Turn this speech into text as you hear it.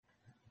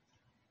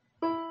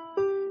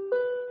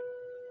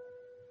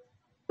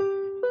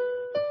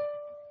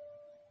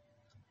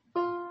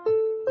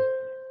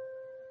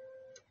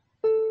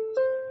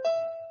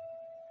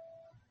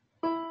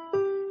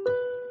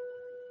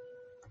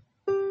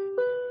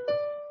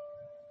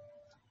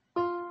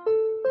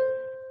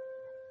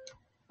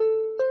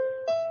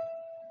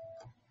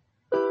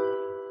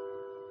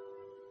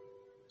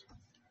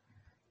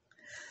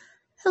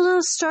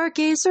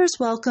Stargazers,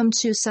 welcome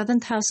to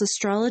 7th House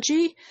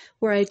Astrology,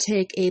 where I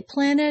take a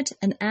planet,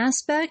 an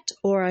aspect,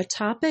 or a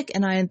topic,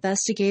 and I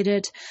investigate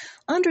it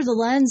under the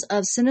lens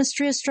of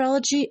synastry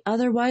astrology,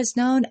 otherwise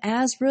known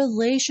as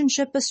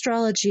relationship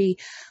astrology.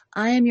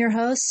 I am your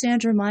host,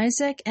 Sandra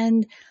Misek,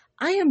 and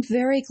I am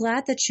very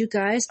glad that you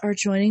guys are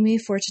joining me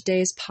for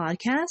today's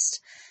podcast.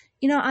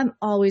 You know, I'm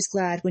always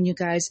glad when you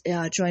guys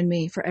join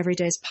me for every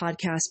day's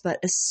podcast, but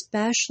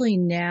especially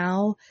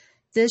now,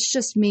 this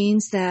just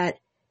means that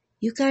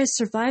you guys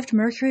survived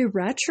Mercury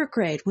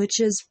Retrograde, which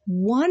is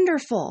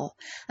wonderful.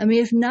 I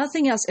mean, if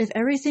nothing else, if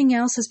everything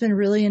else has been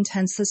really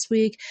intense this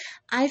week,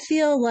 I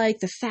feel like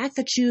the fact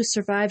that you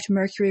survived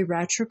Mercury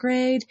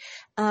Retrograde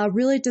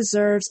really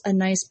deserves a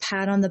nice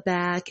pat on the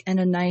back and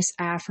a nice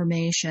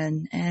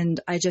affirmation. And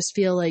I just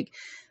feel like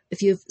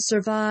if you've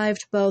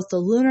survived both the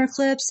lunar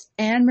eclipse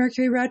and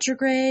Mercury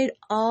Retrograde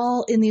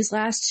all in these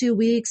last 2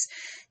 weeks,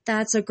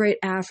 that's a great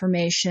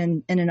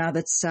affirmation in and of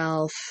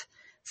itself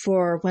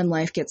for when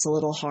life gets a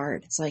little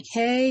hard. It's like,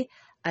 hey,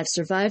 I've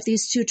survived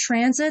these 2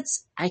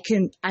 transits. I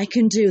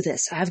can do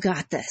this. I've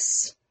got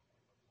this.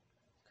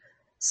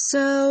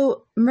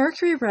 So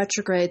Mercury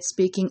Retrograde,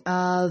 speaking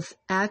of,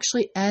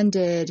 actually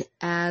ended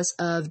as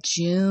of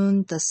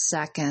June the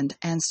 2nd.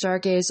 And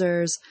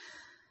stargazers,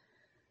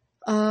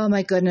 oh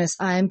my goodness,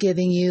 I am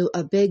giving you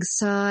a big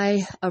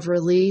sigh of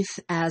relief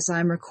as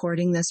I'm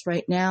recording this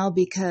right now,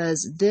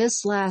 because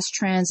this last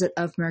transit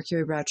of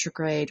Mercury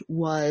Retrograde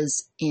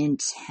was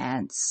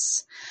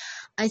intense.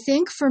 I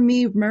think for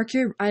me,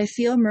 I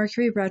feel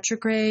Mercury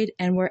Retrograde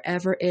and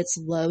wherever it's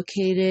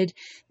located,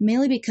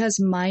 mainly because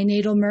my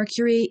natal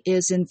Mercury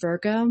is in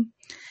Virgo.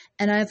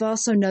 And I've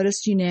also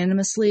noticed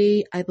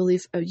unanimously, I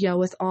believe,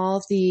 with all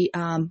of the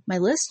my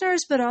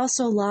listeners, but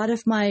also a lot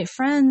of my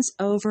friends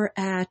over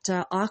at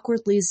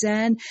Awkwardly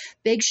Zen.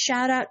 Big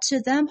shout out to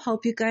them.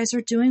 Hope you guys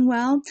are doing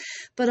well.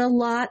 But a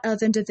lot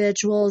of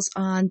individuals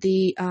on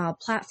the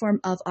platform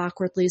of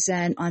Awkwardly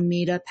Zen on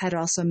Meetup had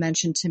also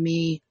mentioned to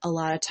me a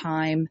lot of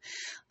time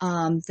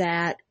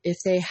that if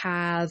they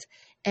have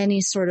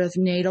any sort of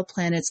natal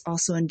planets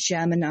also in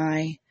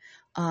Gemini,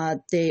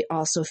 they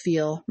also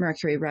feel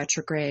Mercury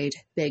retrograde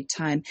big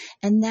time.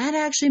 And that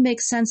actually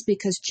makes sense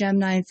because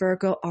Gemini and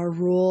Virgo are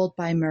ruled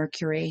by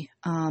Mercury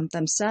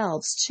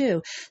themselves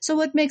too.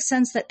 So it makes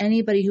sense that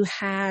anybody who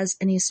has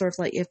any sort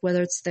of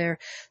whether it's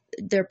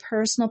their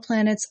personal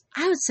planets,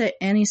 I would say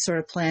any sort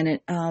of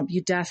planet,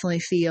 you definitely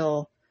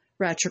feel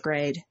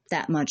retrograde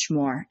that much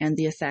more and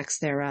the effects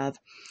thereof.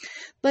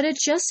 But it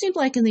just seemed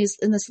like in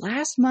this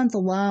last month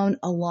alone,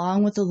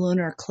 along with the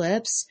lunar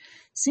eclipse,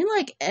 seemed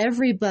like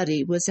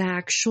everybody was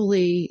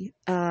actually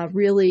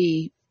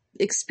really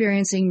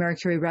experiencing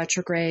Mercury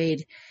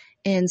retrograde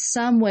in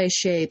some way,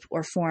 shape,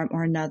 or form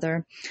or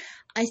another.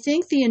 I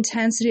think the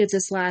intensity of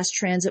this last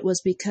transit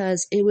was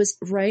because it was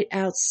right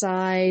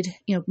outside,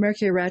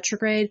 Mercury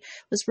retrograde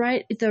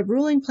the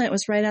ruling planet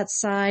was right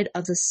outside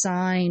of the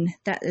sign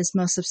that is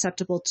most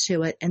susceptible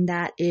to it, and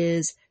that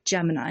is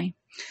Gemini.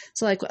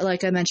 So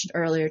like I mentioned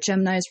earlier,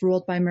 Gemini is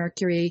ruled by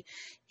Mercury.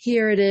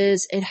 Here it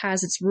is. It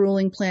has its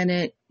ruling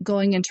planet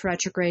going into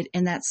retrograde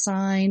in that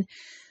sign.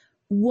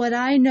 What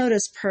I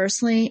noticed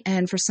personally,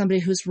 and for somebody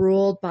who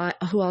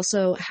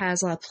also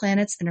has a lot of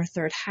planets in her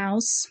 3rd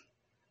house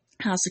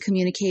of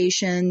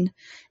communication,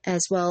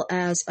 as well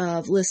as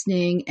of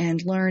listening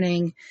and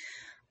learning,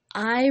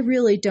 I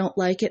really don't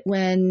like it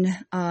when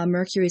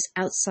Mercury's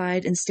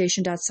outside and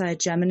stationed outside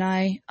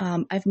Gemini.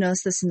 I've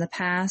noticed this in the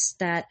past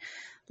that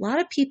a lot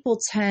of people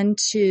tend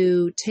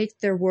to take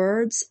their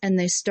words and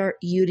they start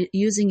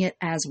using it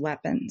as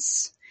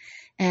weapons.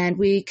 And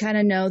we kind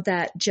of know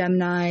that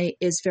Gemini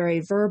is very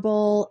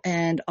verbal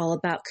and all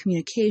about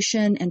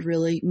communication and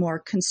really more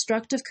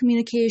constructive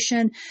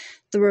communication.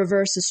 The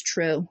reverse is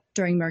true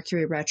during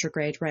Mercury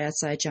retrograde right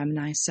outside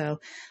Gemini.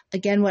 So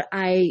again, what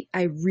I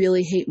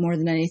really hate more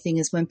than anything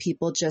is when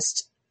people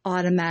just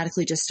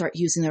automatically just start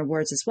using their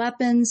words as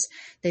weapons.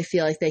 They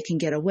feel like they can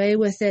get away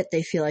with it.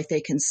 They feel like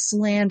they can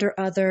slander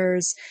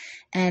others.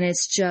 And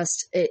it's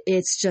just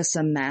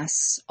a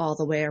mess all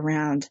the way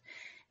around.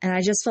 And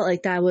I just felt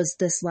like that was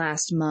this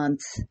last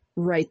month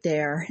right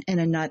there in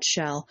a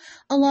nutshell,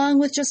 along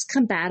with just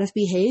combative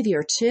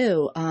behavior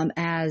too,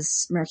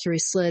 as Mercury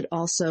slid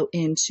also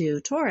into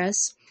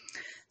Taurus.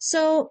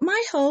 So my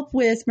hope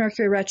with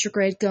Mercury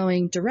retrograde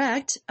going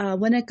direct,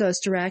 when it goes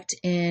direct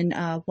in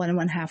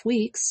 1.5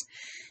 weeks,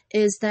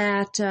 is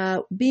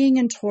that being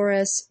in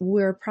Taurus,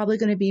 we're probably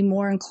going to be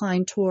more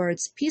inclined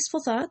towards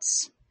peaceful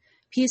thoughts,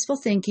 peaceful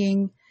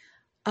thinking,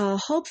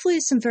 hopefully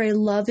some very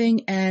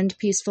loving and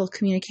peaceful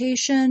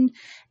communication,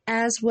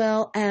 as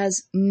well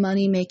as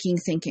money-making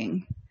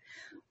thinking.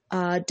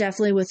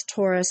 Definitely with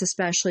Taurus,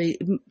 especially,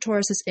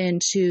 Taurus is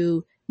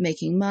into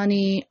making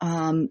money,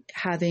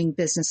 having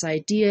business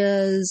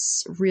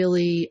ideas,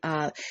 really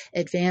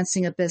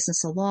advancing a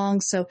business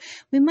along. So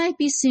we might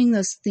be seeing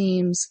those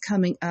themes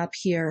coming up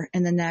here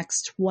in the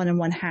next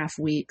 1.5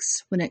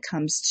 weeks when it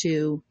comes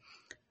to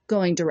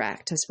going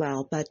direct as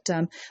well. But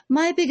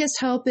my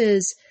biggest hope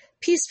is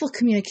peaceful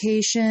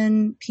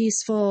communication,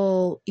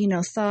 peaceful,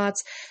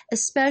 thoughts,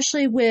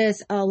 especially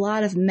with a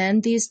lot of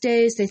men these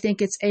days. They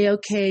think it's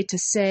A-okay to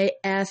say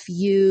F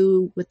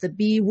you with the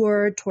B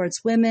word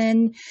towards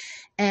women.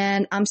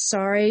 And I'm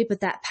sorry,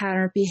 but that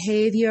pattern of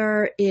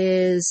behavior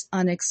is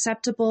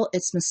unacceptable.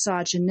 It's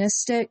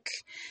misogynistic.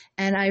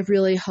 And I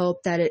really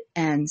hope that it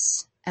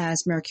ends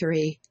as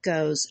Mercury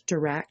goes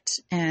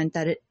direct and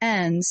that it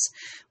ends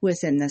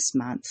within this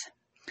month.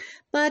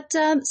 But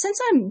since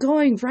I'm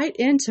going right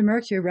into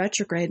Mercury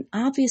retrograde,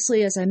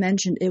 obviously, as I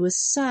mentioned, it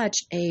was such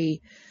a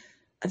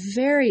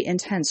very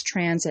intense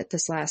transit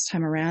this last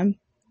time around.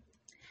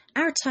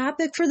 Our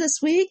topic for this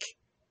week,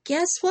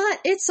 guess what?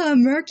 It's a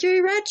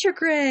Mercury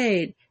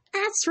retrograde.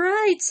 That's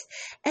right.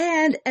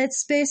 And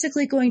it's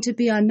basically going to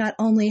be on not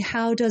only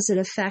how does it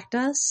affect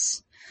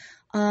us,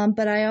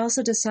 but I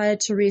also decided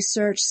to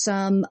research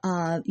some,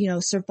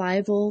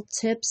 survival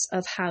tips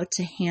of how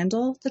to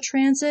handle the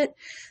transit.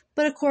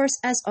 But of course,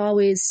 as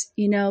always,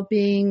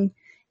 being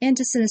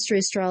into synastry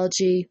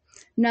astrology,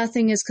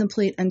 nothing is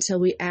complete until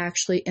we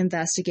actually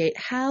investigate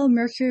how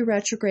Mercury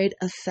retrograde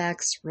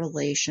affects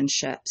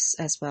relationships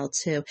as well,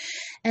 too.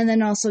 And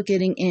then also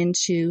getting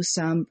into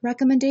some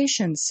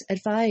recommendations,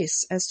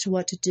 advice as to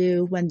what to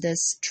do when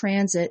this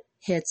transit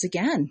hits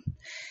again.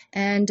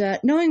 And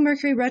knowing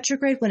Mercury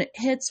retrograde, when it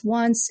hits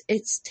once,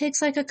 it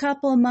takes like a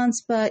couple of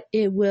months, but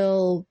it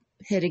will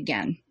hit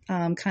again.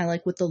 Kind of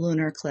like with the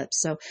lunar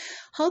eclipse. So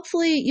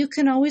hopefully you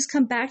can always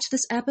come back to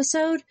this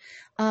episode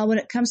when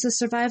it comes to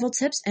survival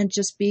tips and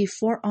just be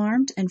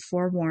forearmed and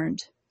forewarned.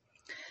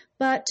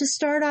 But to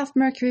start off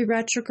Mercury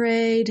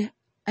retrograde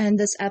and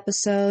this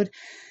episode,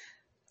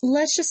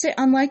 let's just say,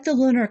 unlike the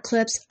lunar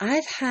eclipse,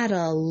 I've had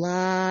a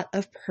lot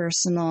of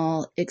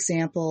personal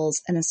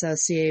examples and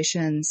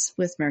associations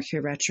with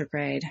Mercury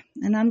retrograde.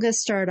 And I'm going to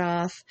start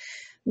off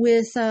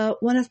with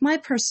one of my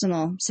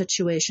personal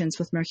situations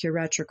with Mercury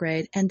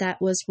retrograde, and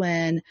that was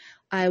when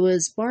I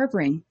was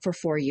barbering for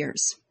 4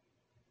 years.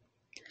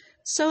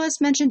 So as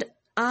mentioned,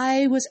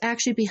 I was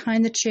actually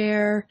behind the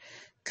chair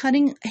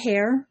cutting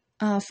hair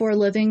for a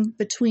living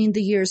between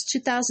the years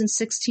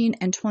 2016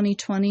 and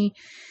 2020.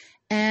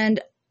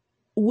 And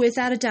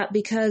without a doubt,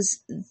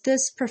 because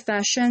this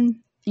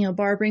profession,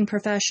 barbering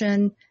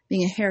profession,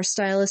 being a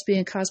hairstylist, being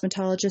a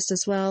cosmetologist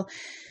as well,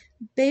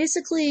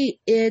 basically,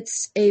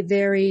 it's a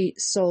very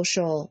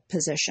social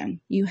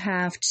position. You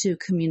have to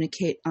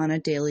communicate on a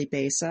daily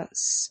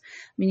basis.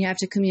 I mean, you have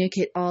to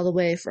communicate all the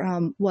way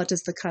from what would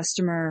the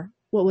customer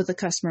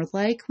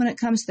like when it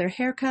comes to their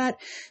haircut,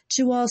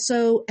 to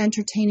also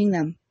entertaining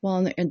them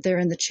while they're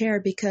in the chair,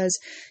 because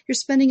you're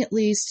spending at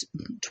least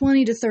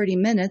 20 to 30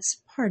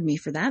 minutes, pardon me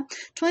for that,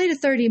 20 to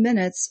 30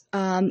 minutes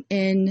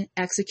in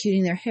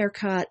executing their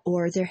haircut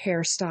or their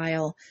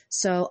hairstyle.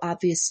 So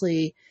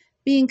obviously,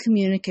 being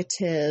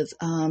communicative,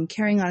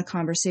 carrying on a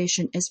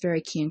conversation is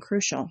very key and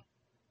crucial.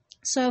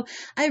 So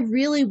I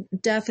really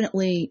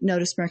definitely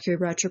noticed Mercury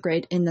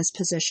retrograde in this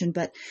position,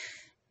 but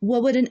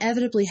what would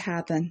inevitably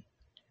happen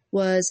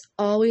was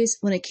always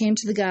when it came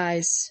to the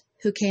guys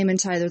who came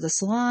into either the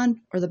salon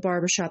or the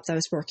barbershop that I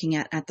was working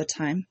at the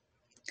time.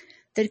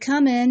 They'd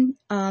come in,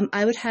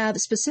 I would have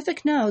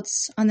specific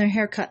notes on their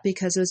haircut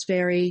because it was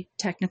very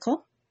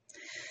technical,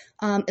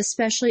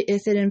 especially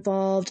if it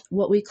involved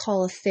what we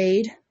call a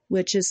fade,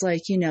 which is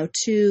like,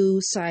 2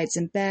 sides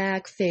and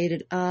back,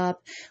 faded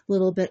up, a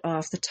little bit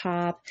off the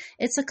top.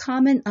 It's a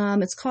common,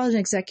 it's called an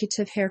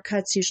executive haircut.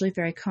 It's usually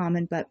very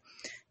common, but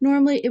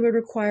normally it would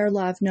require a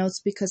lot of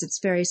notes because it's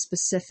very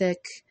specific.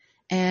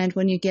 And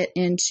when you get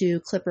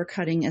into clipper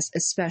cutting,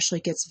 especially,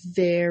 it gets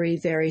very,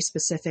 very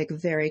specific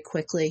very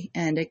quickly.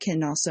 And it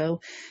can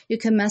also, you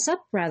can mess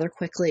up rather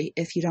quickly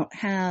if you don't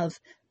have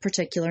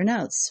particular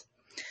notes.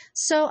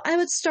 So I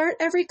would start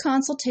every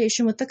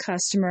consultation with the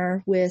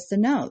customer with the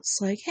notes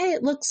like, hey,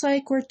 it looks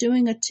like we're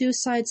doing a 2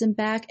 sides and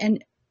back.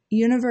 And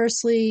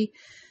universally,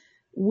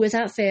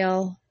 without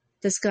fail,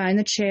 this guy in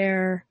the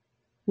chair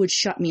would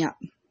shut me up.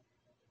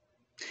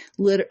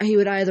 He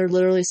would either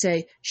literally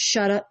say,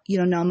 shut up, you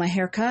don't know my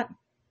haircut.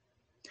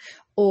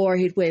 Or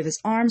he'd wave his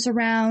arms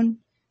around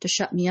to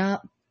shut me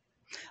up.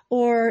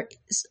 Or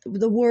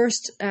the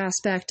worst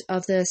aspect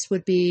of this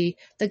would be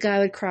the guy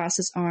would cross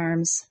his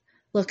arms,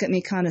 look at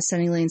me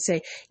condescendingly and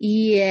say,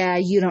 yeah,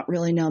 you don't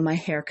really know my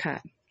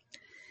haircut.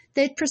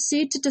 They'd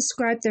proceed to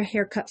describe their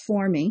haircut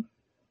for me,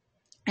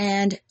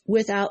 and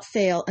without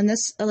fail, and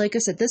this, like I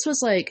said, this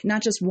was like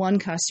not just one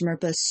customer,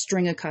 but a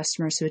string of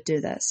customers who would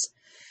do this.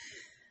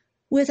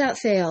 Without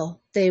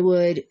fail, they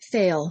would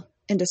fail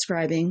in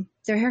describing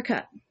their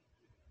haircut.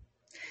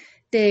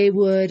 They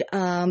would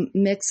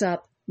mix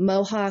up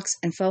mohawks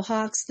and faux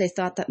hawks. They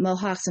thought that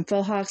mohawks and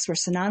faux hawks were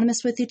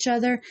synonymous with each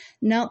other.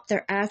 Nope,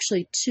 they're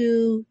actually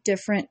 2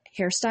 different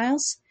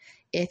hairstyles.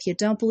 If you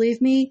don't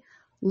believe me,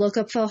 look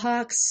up faux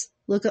hawks,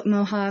 look up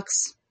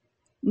mohawks.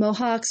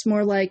 Mohawks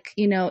more like,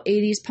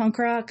 80s punk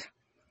rock.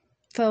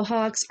 Faux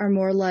hawks are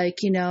more like,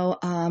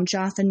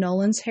 Jonathan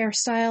Nolan's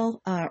hairstyle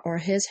or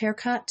his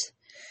haircut.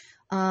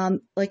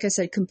 Like I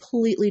said,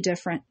 completely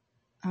different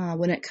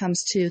when it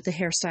comes to the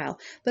hairstyle.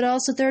 But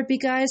also there'd be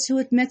guys who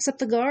would mix up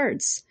the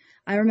guards.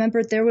 I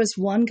remember there was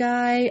one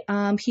guy,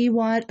 he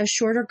wanted a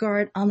shorter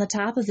guard on the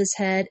top of his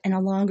head and a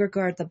longer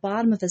guard at the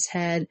bottom of his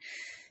head,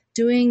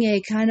 doing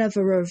a kind of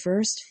a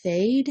reversed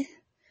fade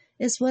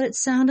is what it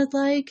sounded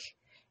like.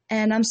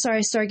 And I'm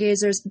sorry,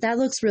 stargazers, that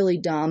looks really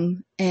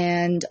dumb.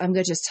 And I'm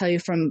going to just tell you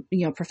from,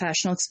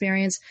 professional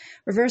experience,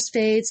 reverse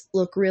fades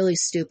look really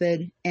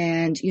stupid,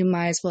 and you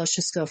might as well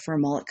just go for a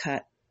mullet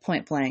cut,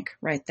 point blank,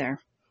 right there.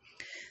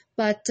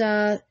 But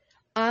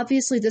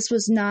obviously this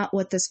was not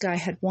what this guy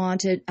had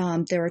wanted.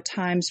 There were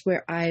times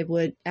where I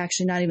would,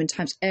 actually not even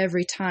times,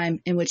 every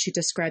time in which he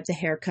described the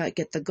haircut,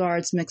 get the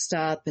guards mixed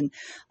up and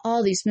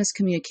all these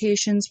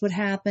miscommunications would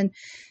happen.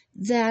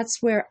 That's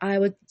where I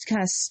would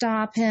kind of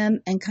stop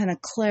him and kind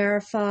of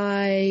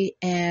clarify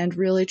and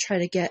really try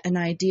to get an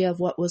idea of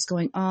what was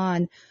going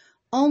on,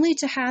 only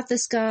to have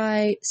this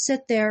guy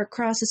sit there,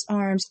 cross his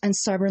arms, and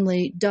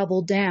stubbornly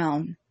double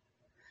down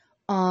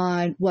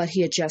on what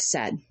he had just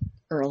said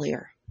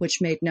earlier,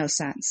 which made no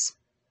sense.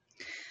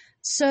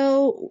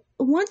 So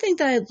one thing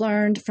that I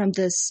learned from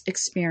this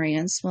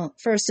experience, well,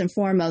 first and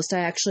foremost,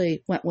 I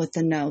actually went with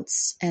the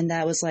notes, and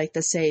that was like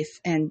the safe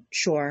and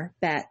sure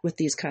bet with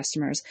these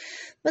customers.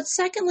 But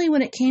secondly,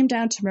 when it came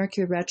down to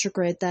Mercury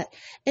retrograde, that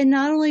it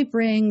not only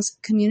brings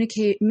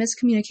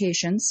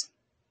miscommunications.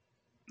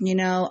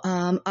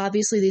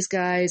 Obviously these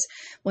guys,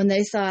 when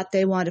they thought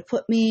they wanted to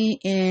put me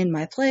in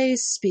my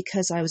place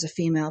because I was a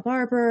female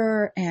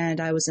barber and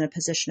I was in a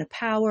position of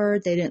power,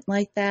 they didn't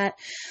like that.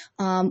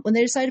 When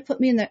they decided to put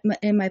me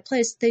in my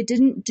place, they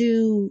didn't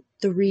do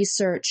the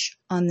research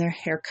on their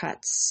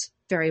haircuts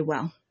very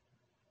well.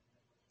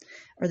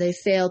 Or they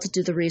failed to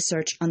do the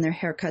research on their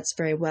haircuts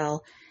very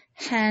well.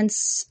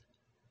 Hence,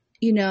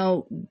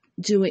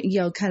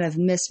 doing, kind of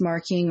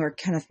mismarking or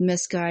kind of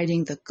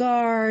misguiding the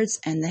guards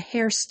and the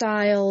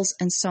hairstyles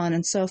and so on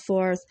and so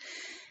forth.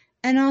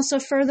 And also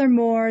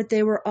furthermore,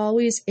 they were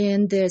always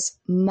in this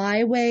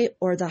my way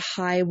or the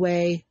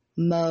highway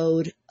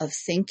mode of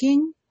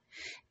thinking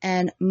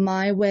and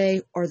my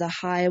way or the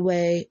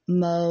highway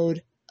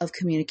mode of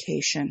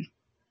communication.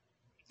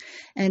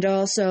 And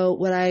also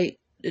what I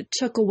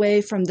took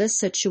away from this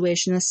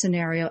situation, this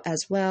scenario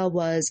as well,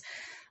 was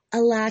a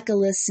lack of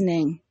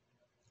listening.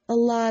 A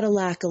lot of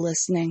lack of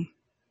listening.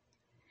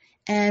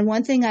 And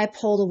one thing I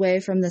pulled away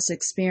from this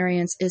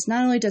experience is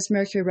not only does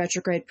Mercury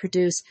retrograde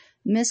produce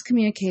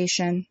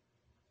miscommunication,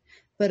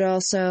 but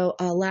also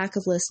a lack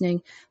of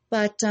listening.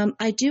 But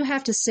I do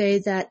have to say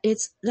that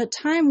it's the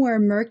time where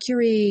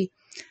Mercury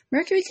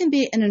can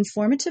be an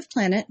informative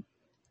planet.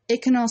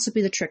 It can also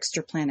be the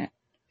trickster planet.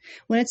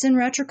 When it's in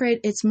retrograde,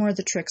 it's more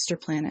the trickster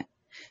planet.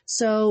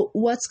 So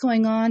what's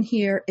going on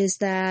here is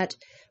that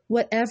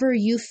whatever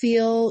you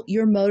feel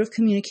your mode of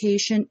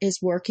communication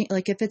is working,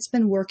 like if it's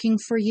been working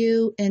for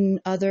you in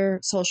other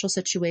social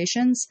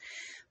situations,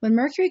 when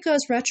Mercury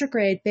goes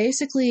retrograde,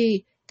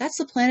 basically that's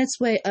the planet's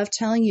way of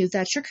telling you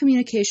that your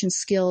communication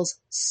skills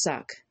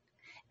suck.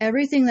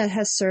 Everything that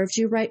has served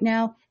you right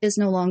now is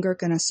no longer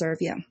going to serve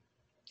you.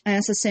 And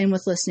it's the same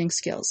with listening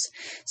skills.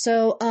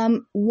 So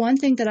one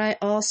thing that I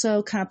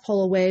also kind of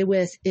pull away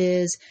with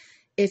is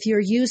if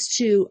you're used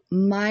to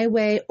my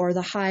way or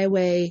the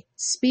highway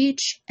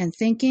speech and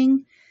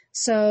thinking,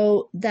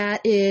 so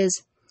that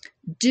is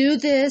do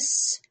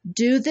this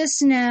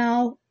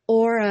now,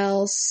 or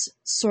else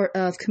sort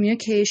of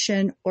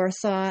communication or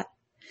thought,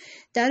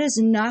 that is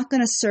not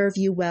going to serve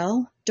you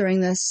well during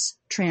this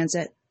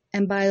transit.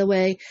 And by the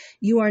way,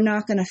 you are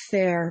not going to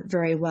fare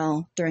very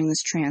well during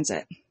this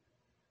transit.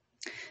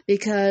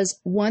 Because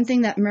one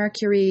thing that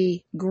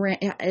Mercury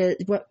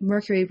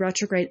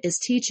retrograde is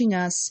teaching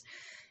us,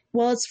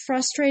 well, it's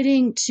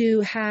frustrating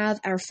to have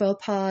our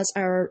faux pas,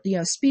 our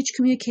speech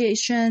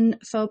communication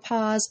faux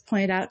pas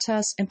pointed out to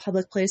us in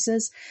public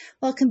places.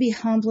 Well, it can be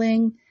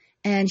humbling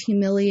and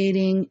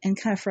humiliating and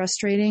kind of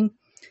frustrating.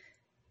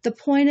 The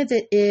point of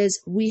it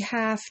is we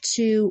have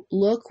to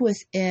look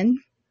within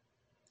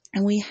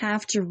and we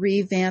have to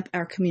revamp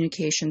our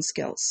communication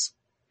skills.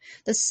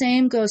 The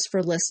same goes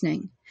for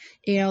listening.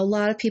 A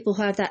lot of people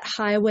who have that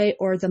my way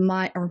or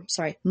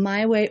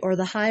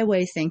the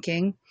highway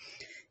thinking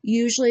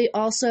usually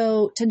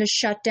also tend to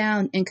shut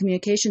down in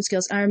communication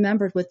skills. I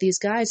remembered with these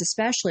guys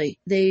especially,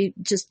 they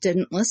just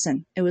didn't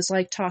listen. It was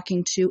like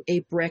talking to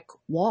a brick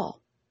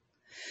wall.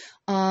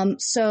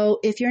 So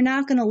if you're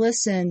not going to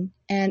listen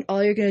and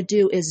all you're going to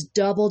do is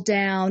double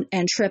down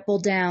and triple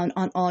down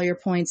on all your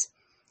points,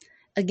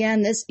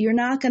 again, you're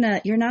not going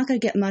to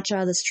get much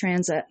out of this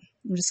transit.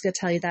 I'm just going to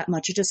tell you that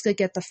much. You're just going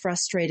to get the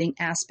frustrating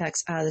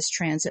aspects out of this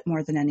transit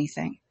more than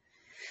anything.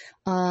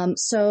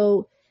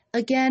 So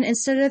again,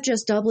 instead of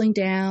just doubling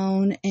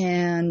down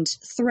and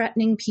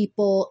threatening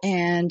people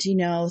and,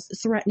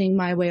 threatening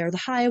my way or the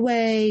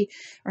highway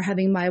or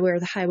having my way or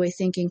the highway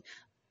thinking,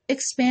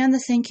 expand the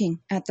thinking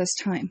at this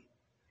time.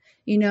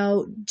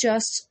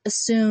 Just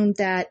assume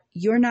that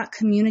you're not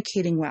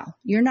communicating well.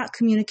 You're not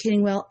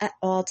communicating well at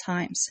all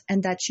times,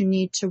 and that you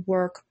need to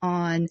work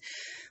on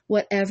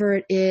whatever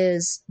it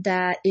is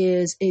that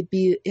is a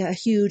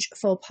huge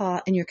faux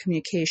pas in your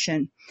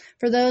communication.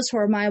 For those who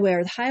are my way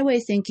or the highway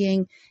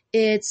thinking,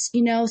 it's,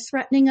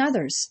 threatening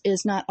others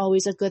is not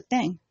always a good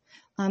thing.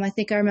 I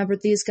think I remember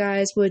these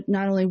guys would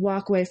not only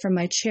walk away from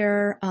my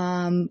chair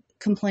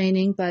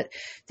complaining, but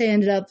they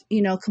ended up,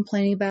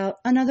 complaining about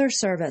another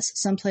service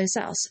someplace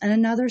else, and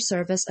another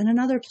service and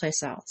another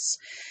place else.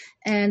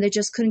 And they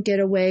just couldn't get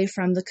away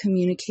from the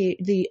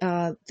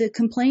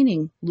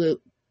complaining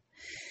loop.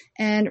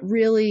 And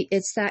really,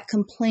 it's that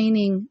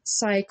complaining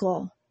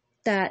cycle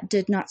that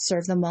did not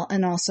serve them well.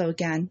 And also,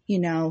 again,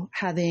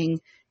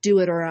 having do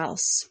it or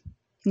else,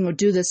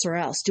 do this or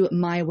else, do it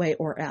my way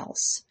or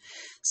else.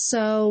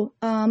 So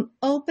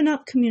open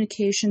up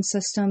communication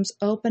systems,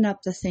 open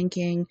up the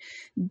thinking,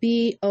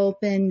 be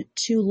open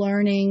to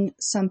learning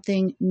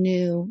something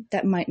new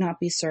that might not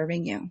be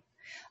serving you.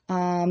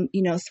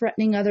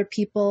 Threatening other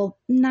people,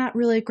 not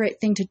really a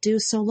great thing to do.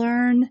 So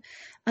learn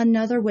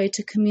another way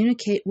to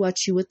communicate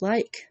what you would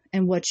like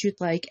and what you'd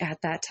like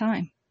at that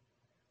time.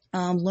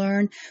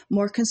 Learn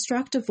more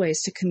constructive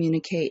ways to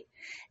communicate.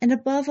 And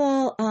above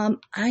all,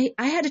 I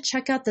had to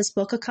check out this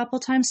book a couple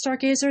times,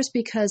 Stargazers,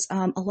 because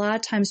a lot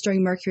of times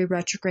during Mercury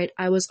retrograde,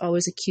 I was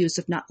always accused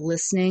of not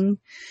listening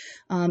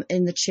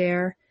in the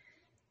chair.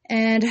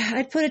 And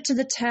I put it to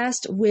the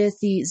test with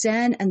the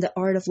Zen and the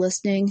Art of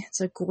Listening.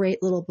 It's a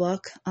great little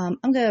book. I'm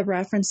going to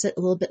reference it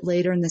a little bit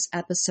later in this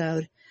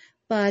episode.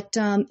 But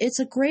it's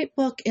a great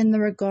book in the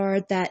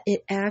regard that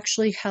it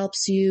actually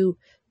helps you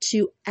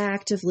to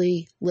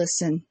actively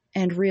listen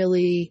and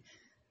really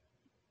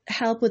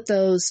help with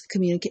those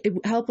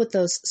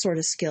sort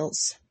of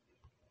skills.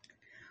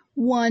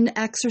 One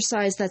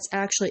exercise that's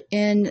actually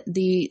in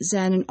the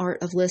Zen and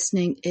Art of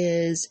Listening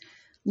is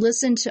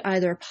listen to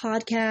either a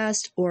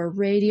podcast or a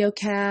radio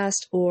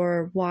cast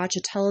or watch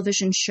a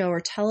television show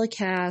or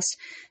telecast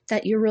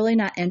that you're really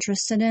not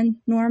interested in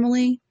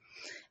normally,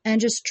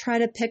 and just try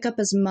to pick up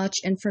as much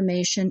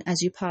information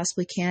as you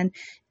possibly can.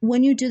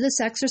 When you do this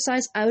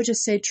exercise, I would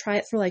just say try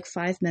it for like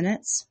 5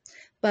 minutes.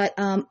 But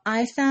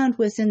I found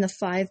within the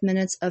 5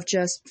 minutes of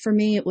just, for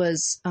me, it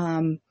was,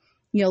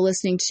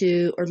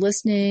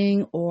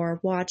 listening or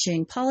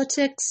watching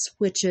politics,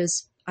 which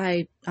is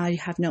I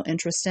have no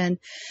interest in,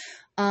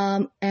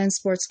 and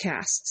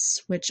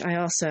sportscasts, which I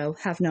also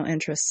have no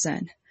interest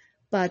in.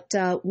 But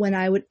when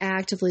I would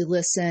actively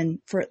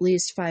listen for at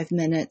least 5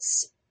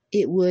 minutes,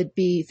 it would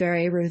be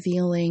very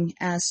revealing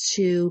as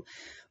to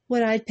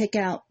what I'd pick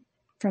out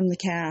from the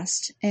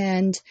cast.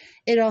 And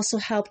it also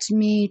helped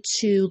me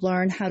to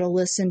learn how to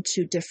listen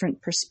to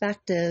different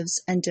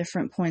perspectives and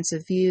different points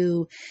of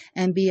view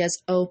and be as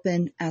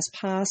open as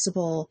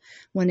possible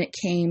when it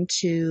came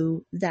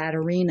to that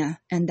arena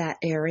and that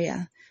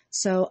area.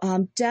 So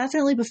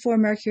definitely before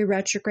Mercury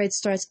retrograde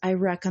starts, I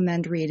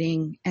recommend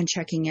reading and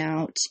checking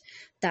out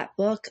that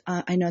book.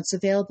 I know it's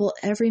available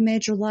at every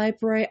major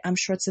library. I'm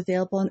sure it's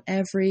available in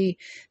every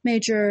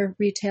major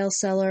retail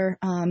seller.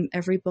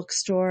 Every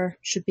bookstore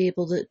should be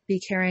able to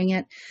be carrying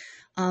it.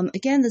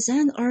 Again, the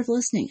Zen Art of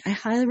Listening, I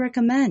highly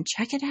recommend.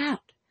 Check it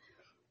out.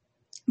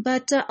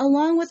 But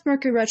along with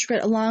Mercury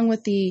retrograde, along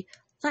with the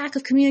lack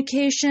of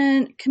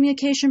communication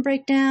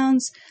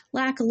breakdowns,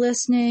 lack of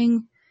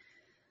listening,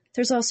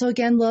 there's also,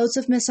 again, loads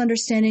of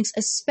misunderstandings,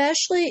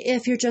 especially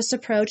if you're just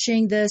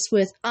approaching this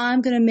with,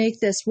 I'm going to make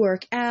this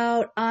work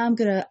out. I'm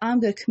going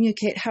to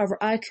communicate however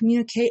I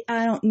communicate.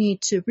 I don't need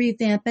to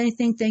revamp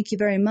anything. Thank you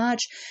very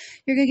much.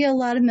 You're going to get a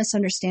lot of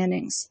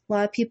misunderstandings. A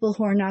lot of people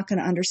who are not going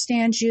to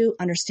understand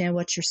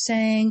what you're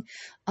saying,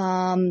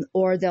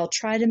 or they'll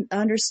try to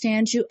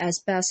understand you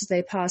as best as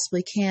they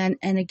possibly can.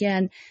 And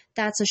again,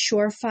 that's a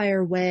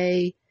surefire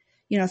way.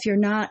 If you're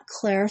not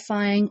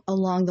clarifying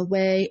along the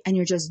way and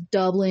you're just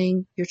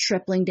you're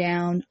tripling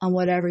down on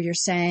whatever you're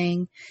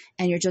saying,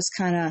 and you're just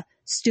kind of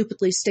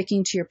stupidly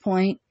sticking to your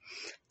point,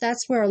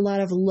 that's where a lot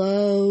of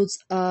loads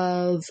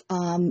of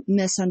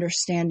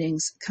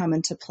misunderstandings come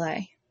into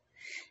play.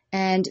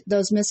 And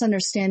those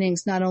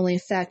misunderstandings not only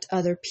affect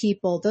other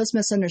people, those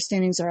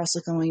misunderstandings are also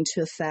going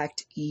to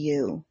affect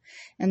you.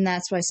 And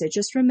that's why I say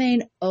just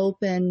remain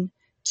open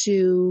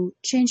to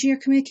changing your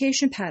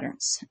communication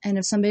patterns. And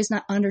if somebody's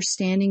not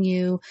understanding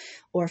you,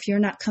 or if you're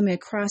not coming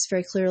across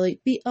very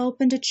clearly, be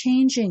open to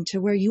changing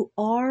to where you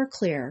are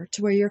clear,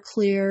 to where you're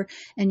clear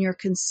and you're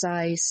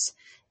concise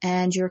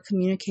and you're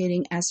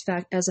communicating as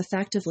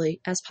effectively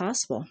as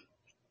possible.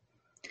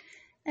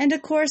 And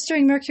of course,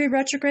 during Mercury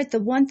retrograde, the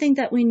one thing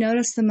that we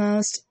notice the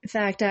most, in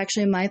fact,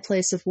 actually in my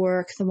place of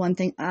work, the one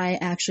thing I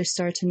actually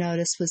started to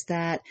notice was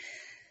that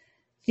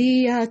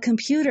the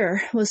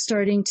computer was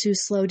starting to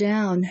slow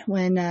down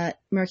when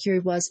Mercury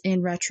was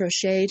in retro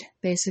shade,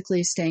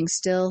 basically staying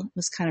still. It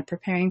was kind of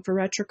preparing for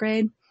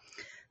retrograde.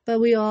 But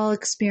we all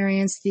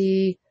experienced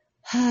the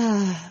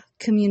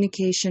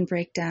communication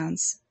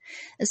breakdowns.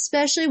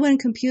 especially when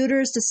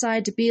computers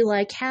decide to be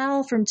like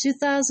HAL from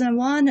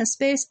 2001, A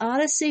Space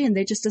Odyssey, and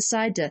they just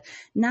decide to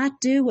not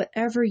do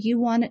whatever you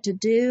want it to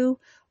do,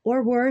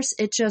 or worse,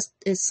 it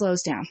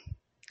slows down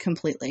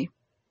completely.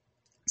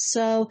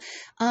 So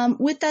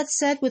with that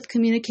said, with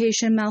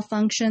communication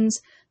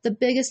malfunctions, the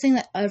biggest thing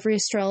that every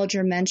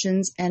astrologer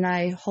mentions, and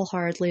I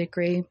wholeheartedly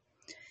agree,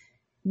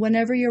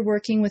 whenever you're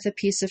working with a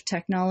piece of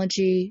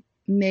technology,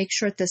 make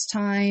sure at this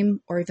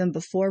time or even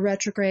before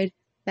retrograde,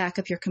 back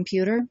up your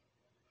computer.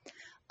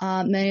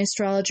 Many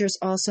astrologers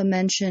also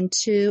mention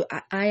too,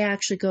 I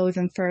actually go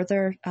even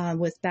further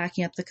with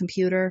backing up the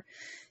computer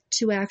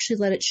to actually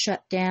let it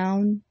shut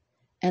down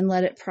and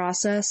let it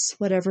process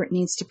whatever it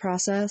needs to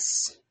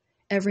process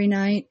every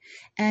night.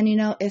 And,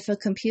 if a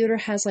computer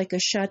has like a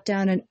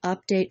shutdown and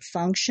update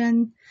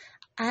function,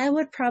 I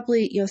would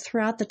probably,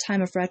 throughout the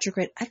time of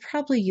retrograde, I'd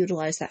probably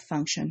utilize that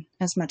function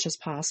as much as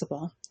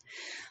possible.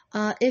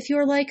 If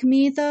you're like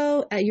me,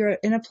 though, you're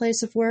in a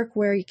place of work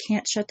where you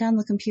can't shut down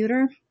the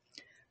computer,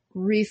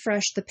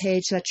 refresh the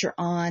page that you're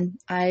on.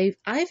 I've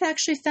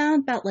actually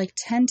found about like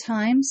 10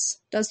 times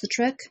does the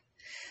trick.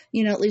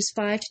 At least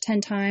 5 to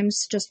 10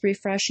 times, just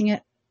refreshing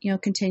it,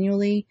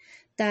 continually.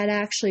 That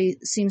actually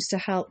seems to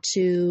help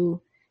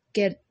to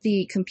get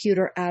the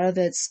computer out of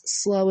its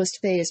slowest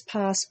phase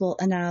possible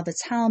and out of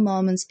its HAL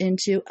moments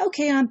into,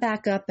 okay, I'm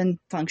back up and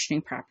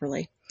functioning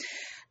properly.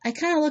 I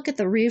kind of look at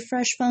the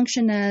refresh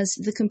function as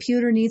the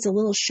computer needs a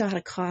little shot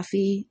of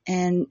coffee,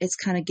 and it's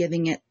kind of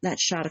giving it that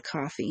shot of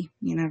coffee,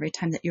 every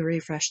time that you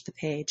refresh the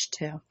page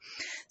too.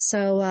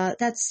 So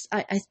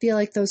I feel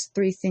like those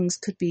 3 things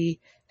could be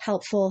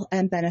helpful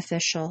and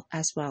beneficial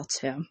as well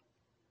too.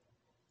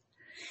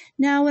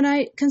 Now, when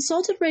I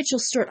consulted Rachel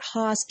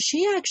Stewart-Haas,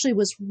 she actually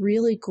was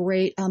really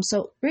great.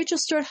 So Rachel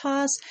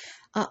Stewart-Haas,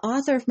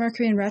 author of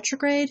Mercury in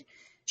Retrograde,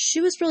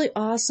 she was really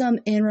awesome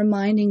in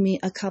reminding me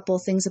a couple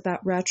of things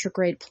about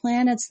retrograde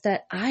planets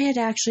that I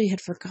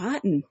had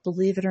forgotten,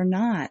 believe it or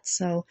not.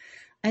 So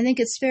I think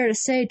it's fair to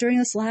say during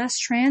this last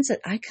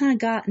transit, I kind of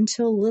got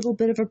into a little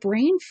bit of a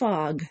brain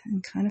fog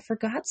and kind of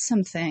forgot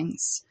some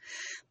things.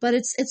 But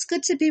it's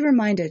good to be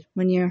reminded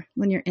when you're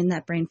in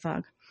that brain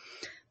fog.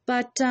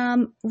 But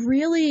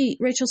really,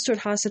 Rachel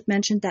Stewart-Haas had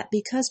mentioned that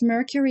because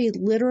Mercury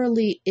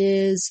literally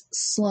is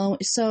slow,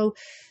 so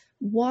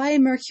why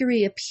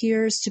Mercury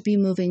appears to be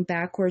moving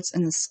backwards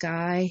in the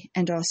sky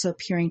and also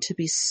appearing to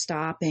be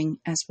stopping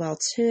as well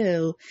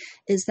too,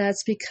 is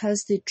that's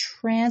because the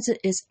transit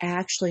is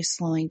actually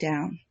slowing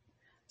down.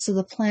 So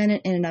the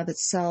planet in and of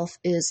itself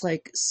is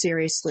like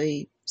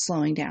seriously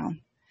slowing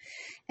down.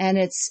 And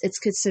it's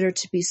considered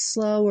to be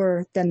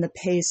slower than the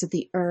pace of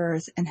the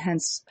Earth, and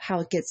hence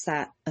how it gets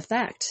that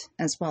effect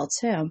as well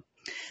too.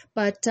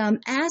 But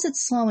as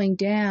it's slowing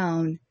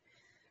down,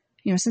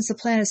 since the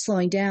planet is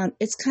slowing down,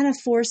 it's kind of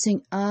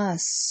forcing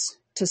us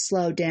to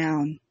slow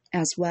down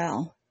as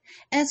well.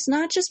 And it's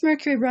not just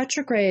Mercury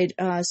retrograde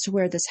as to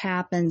where this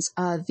happens.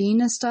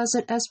 Venus does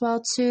it as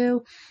well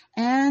too.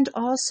 And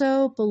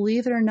also,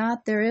 believe it or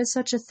not, there is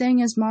such a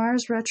thing as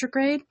Mars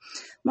retrograde.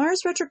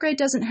 Mars retrograde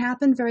doesn't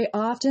happen very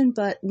often,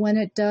 but when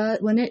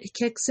it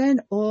kicks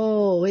in,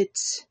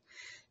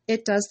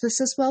 it does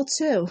this as well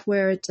too,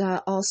 where it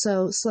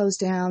also slows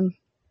down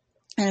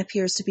and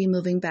appears to be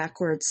moving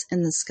backwards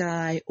in the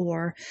sky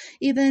or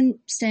even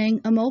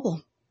staying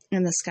immobile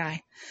in the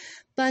sky.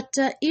 But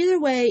either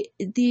way,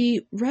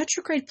 the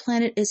retrograde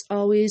planet is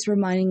always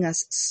reminding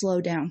us, slow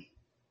down.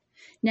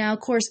 Now, of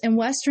course, in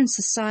Western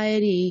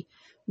society,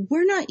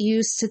 we're not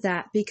used to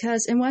that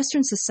because in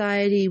Western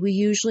society, we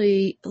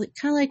usually,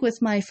 kind of like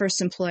with my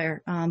first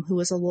employer, who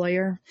was a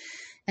lawyer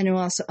and who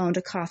also owned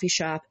a coffee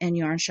shop and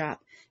yarn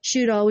shop.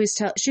 She'd always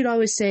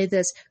say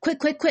this,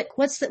 quick,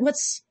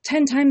 what's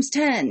 10 times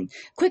 10?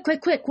 Quick,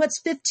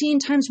 what's 15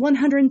 times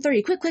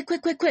 130?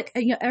 Quick.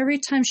 And, every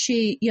time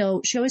she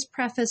always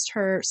prefaced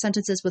her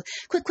sentences with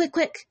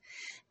quick.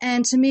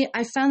 And to me,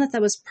 I found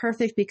that was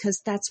perfect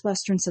because that's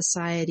Western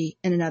society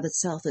in and of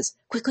itself is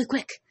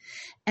quick.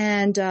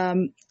 And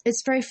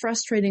it's very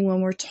frustrating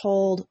when we're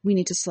told we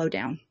need to slow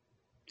down.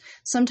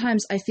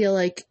 Sometimes I feel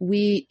like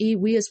we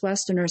as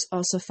Westerners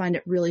also find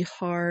it really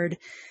hard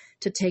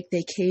to take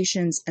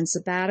vacations and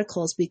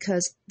sabbaticals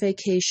because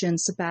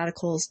vacations,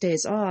 sabbaticals,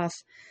 days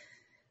off,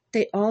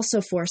 they also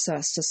force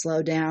us to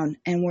slow down.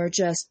 And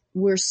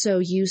we're so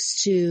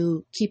used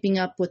to keeping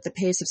up with the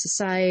pace of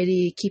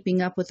society,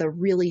 keeping up with a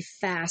really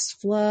fast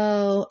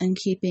flow and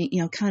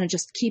keeping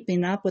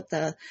up with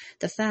the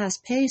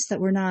fast pace that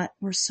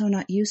we're so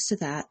not used to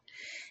that.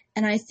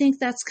 And I think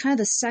that's kind of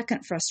the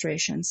second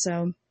frustration.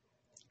 So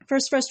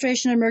first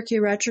frustration of Mercury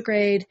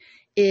retrograde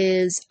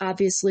is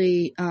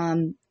obviously,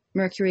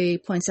 Mercury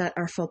points out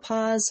our faux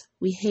pas.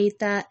 We hate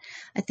that.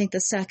 I think the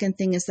second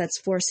thing is that's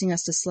forcing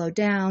us to slow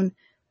down.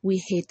 We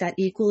hate that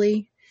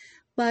equally.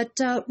 But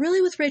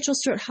really with Rachel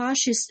Stewart-Haas,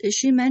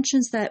 she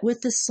mentions that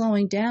with this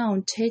slowing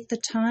down, take the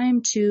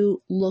time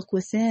to look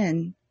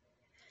within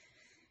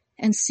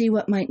and see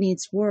what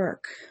needs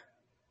work.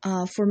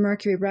 For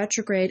Mercury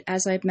retrograde,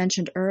 as I've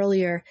mentioned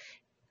earlier,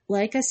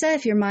 like I said,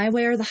 if you're my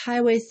way or the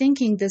highway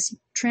thinking, this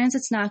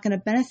transit's not going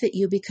to benefit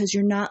you because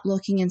you're not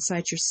looking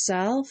inside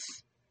yourself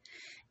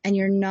and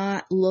you're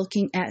not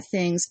looking at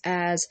things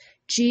as,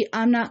 gee,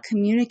 I'm not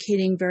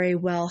communicating very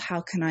well.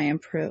 How can I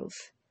improve?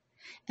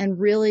 And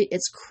really,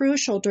 it's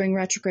crucial during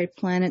retrograde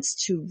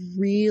planets to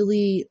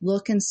really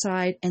look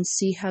inside and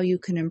see how you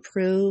can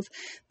improve,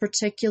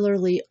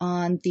 particularly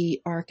on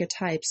the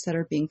archetypes that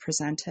are being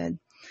presented.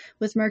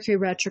 With Mercury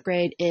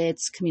retrograde,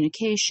 it's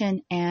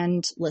communication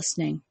and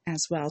listening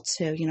as well,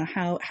 too. You know,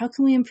 how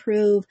can we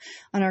improve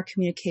on our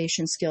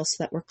communication skills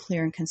so that we're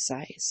clear and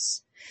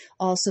concise?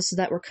 Also, so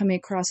that we're coming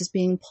across as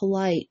being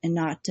polite and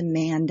not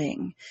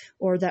demanding,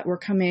 or that we're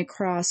coming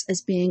across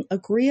as being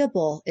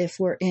agreeable if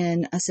we're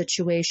in a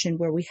situation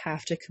where we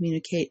have to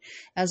communicate,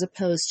 as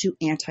opposed to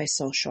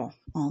antisocial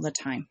all the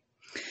time.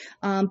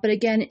 But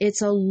again,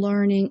 it's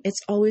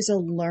always a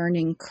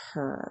learning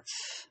curve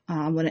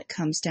when it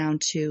comes down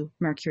to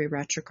Mercury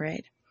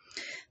retrograde.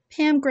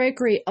 Pam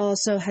Gregory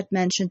also had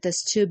mentioned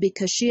this too,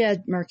 because she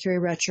had Mercury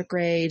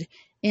retrograde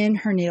in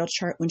her natal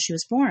chart when she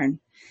was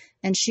born.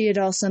 And she had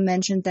also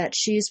mentioned that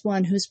she's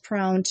one who's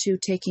prone to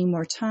taking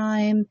more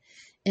time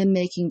and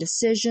making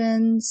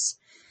decisions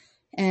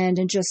and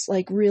just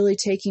like really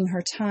taking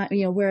her time,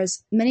 you know,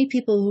 whereas many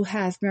people who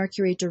have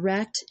Mercury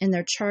direct in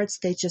their charts,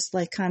 they just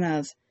like kind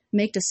of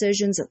make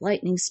decisions at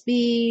lightning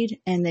speed,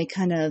 and they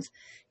kind of,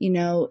 you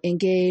know,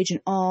 engage in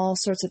all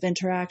sorts of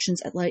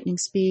interactions at lightning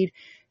speed.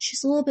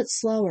 She's a little bit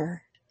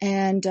slower.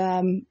 And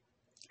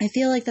I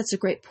feel like that's a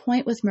great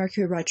point with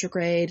Mercury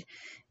retrograde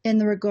in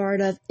the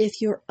regard of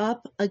if you're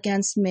up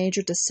against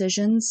major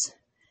decisions.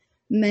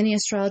 Many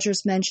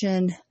astrologers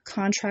mention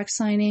contract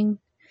signing,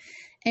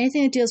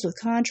 anything that deals with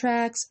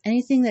contracts,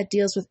 anything that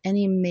deals with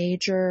any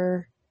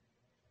major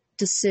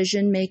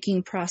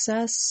decision-making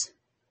process.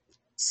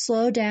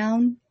 Slow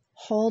down,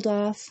 hold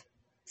off,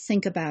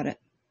 think about it.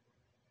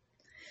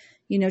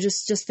 You know,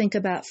 just think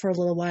about it for a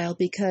little while,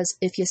 because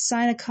if you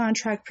sign a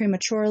contract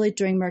prematurely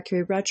during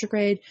Mercury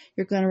retrograde,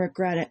 you're going to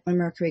regret it when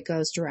Mercury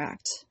goes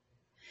direct.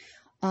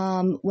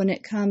 When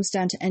it comes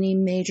down to any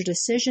major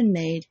decision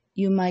made,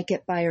 you might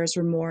get buyer's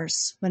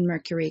remorse when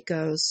Mercury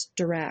goes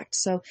direct.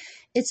 So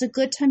it's a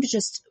good time to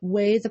just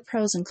weigh the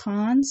pros and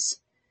cons,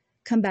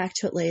 come back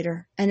to it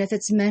later. And if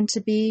it's meant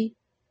to be,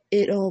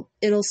 it'll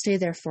stay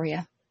there for you.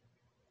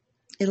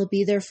 It'll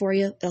be there for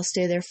you. It'll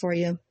stay there for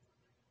you.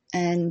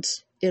 And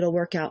it'll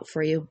work out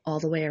for you all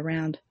the way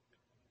around.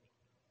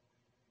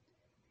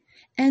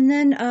 And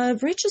then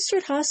Rachel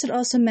Stewart-Haas had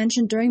also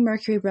mentioned during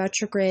Mercury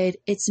retrograde,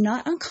 it's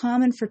not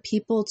uncommon for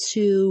people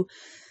to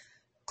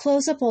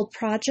close up old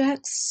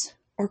projects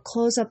or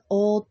close up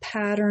old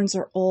patterns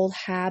or old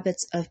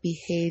habits of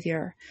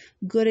behavior.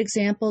 Good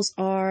examples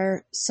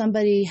are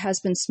somebody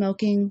has been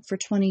smoking for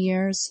 20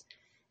 years,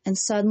 and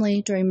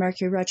suddenly during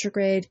Mercury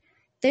retrograde,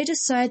 they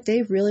decide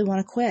they really want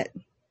to quit.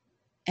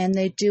 And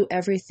they do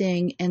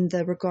everything in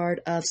the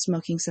regard of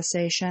smoking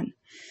cessation.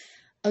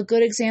 A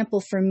good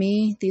example for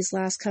me these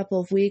last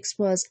couple of weeks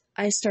was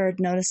I started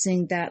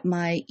noticing that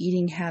my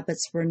eating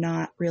habits were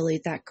not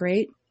really that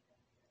great.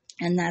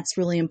 And that's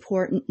really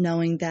important,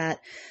 knowing that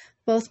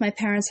both my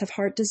parents have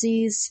heart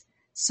disease,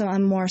 so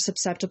I'm more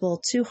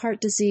susceptible to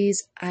heart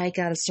disease. I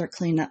got to start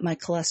cleaning up my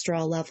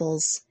cholesterol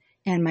levels,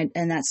 and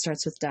that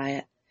starts with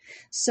diet.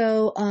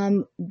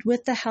 So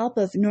with the help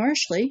of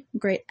Nourishly,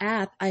 great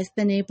app, I've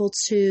been able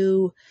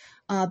to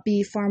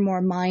be far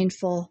more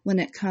mindful when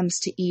it comes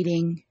to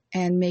eating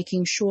and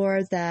making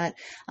sure that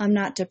I'm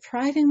not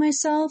depriving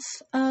myself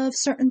of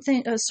certain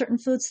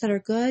foods that are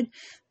good,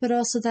 but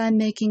also that I'm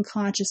making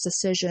conscious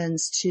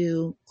decisions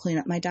to clean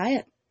up my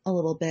diet a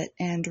little bit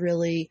and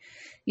really,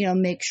 you know,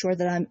 make sure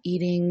that I'm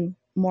eating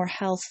more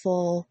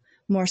healthful,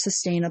 more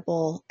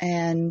sustainable,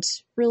 and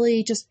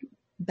really just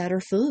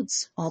better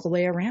foods all the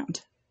way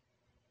around.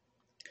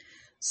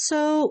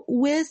 So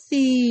with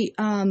the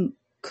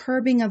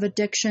curbing of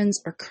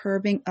addictions or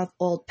curbing of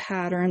old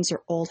patterns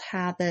or old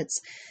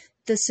habits,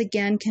 this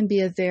again can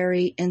be a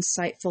very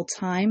insightful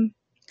time.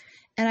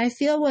 And I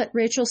feel what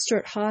Rachel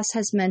Stewart-Haas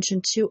has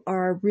mentioned too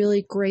are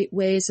really great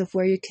ways of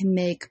where you can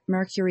make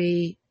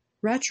Mercury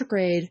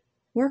retrograde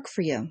work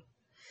for you.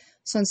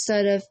 So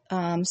instead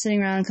of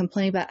sitting around and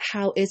complaining about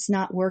how it's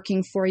not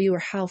working for you or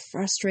how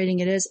frustrating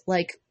it is,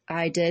 like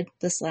I did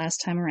this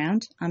last time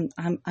around,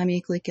 I'm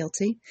equally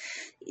guilty.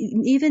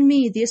 Even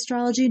me, the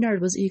astrology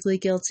nerd, was equally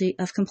guilty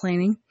of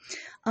complaining.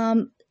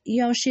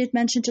 You know, she had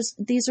mentioned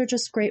these are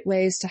just great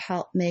ways to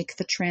help make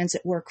the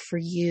transit work for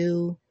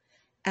you,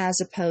 as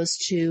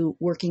opposed to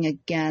working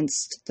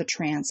against the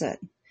transit.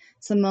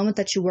 So the moment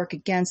that you work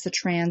against the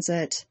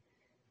transit,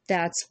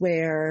 that's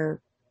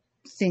where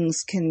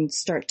things can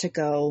start to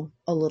go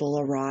a little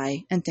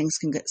awry and things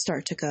can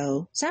start to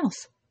go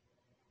south.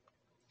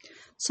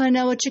 So I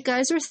know what you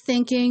guys are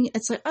thinking.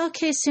 It's like,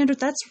 okay, Sandra,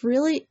 that's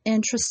really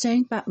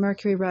interesting about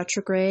Mercury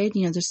retrograde.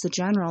 You know, there's the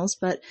generals,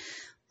 but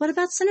what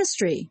about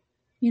synastry?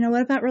 You know,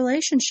 what about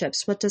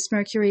relationships? How does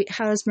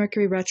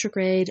Mercury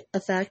retrograde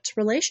affect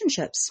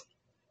relationships?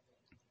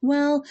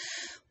 Well,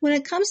 when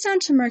it comes down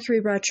to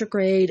Mercury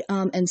retrograde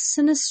and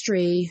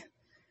synastry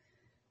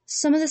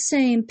some of the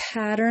same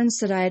patterns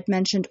that I had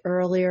mentioned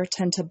earlier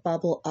tend to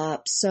bubble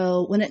up.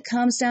 So when it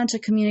comes down to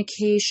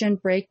communication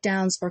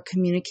breakdowns or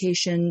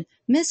communication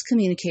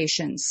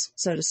miscommunications,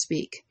 so to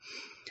speak,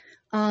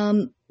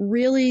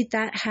 really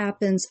that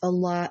happens a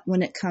lot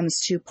when it comes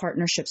to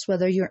partnerships,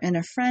 whether you're in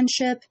a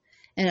friendship,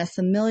 in a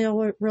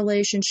familial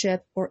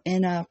relationship, or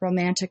in a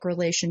romantic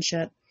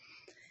relationship.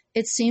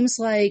 It seems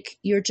like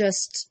you're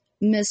just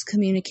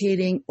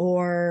miscommunicating,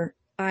 or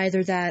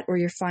either that, or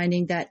you're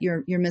finding that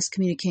you're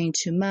miscommunicating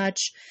too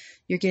much,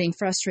 you're getting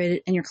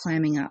frustrated, and you're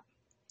clamming up.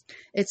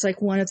 It's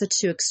like one of the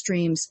two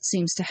extremes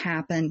seems to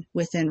happen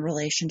within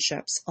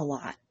relationships a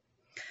lot.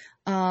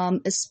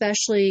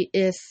 Especially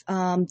if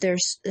there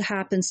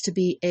happens to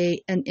be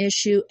an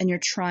issue and you're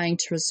trying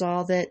to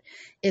resolve it.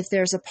 If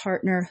there's a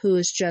partner who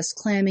is just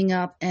clamming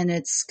up and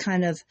it's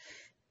kind of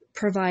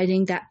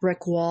providing that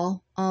brick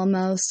wall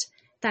almost,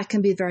 that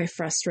can be very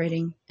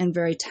frustrating and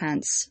very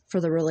tense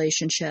for the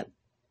relationship.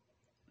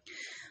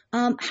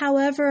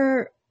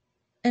 However,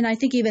 and I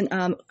think even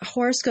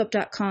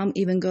horoscope.com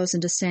even goes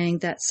into saying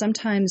that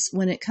sometimes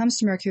when it comes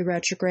to Mercury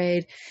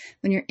retrograde,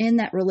 when you're in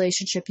that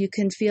relationship, you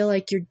can feel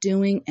like you're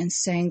doing and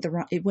saying the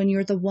wrong, when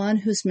you're the one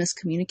who's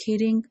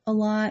miscommunicating a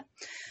lot,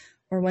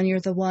 or when you're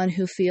the one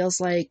who feels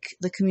like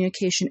the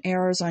communication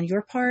errors on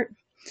your part,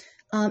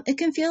 it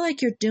can feel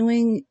like you're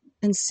doing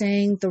and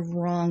saying the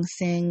wrong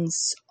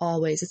things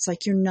always. It's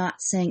like you're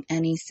not saying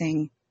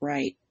anything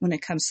right when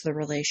it comes to the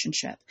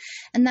relationship.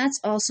 And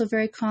that's also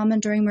very common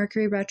during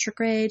Mercury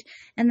retrograde,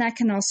 and that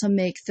can also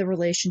make the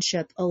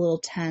relationship a little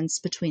tense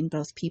between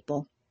both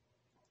people.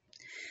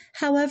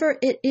 However,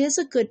 it is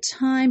a good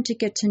time to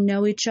get to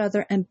know each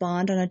other and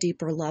bond on a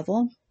deeper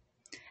level.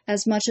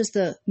 As much as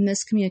the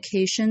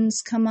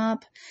miscommunications come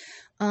up,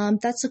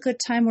 that's a good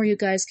time where you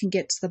guys can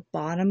get to the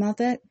bottom of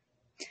it.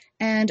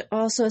 And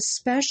also,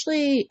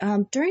 especially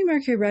during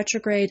Mercury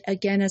retrograde,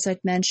 again, as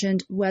I've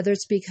mentioned, whether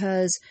it's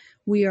because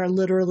we are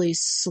literally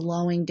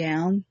slowing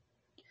down,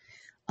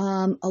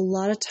 a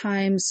lot of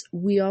times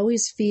we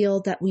always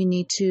feel that we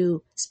need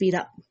to speed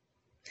up,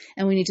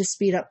 and we need to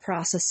speed up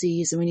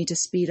processes, and we need to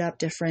speed up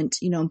different,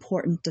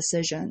 important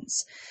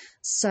decisions,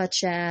 such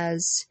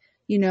as,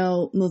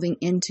 moving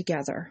in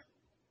together,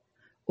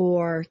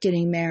 or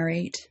getting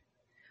married,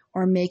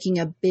 or making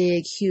a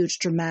big, huge,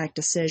 dramatic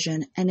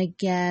decision. And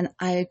again,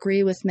 I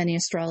agree with many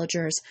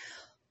astrologers,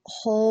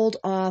 hold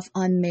off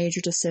on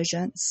major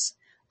decisions.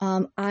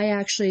 I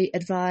actually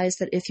advise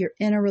that if you're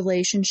in a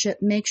relationship,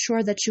 make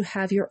sure that you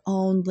have your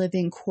own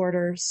living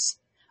quarters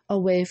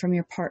away from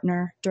your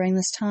partner during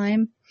this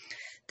time.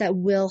 That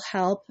will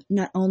help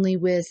not only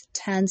with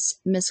tense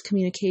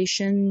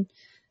miscommunication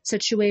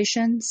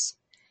situations,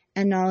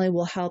 and not only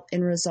will help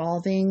in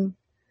resolving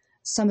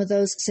some of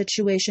those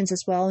situations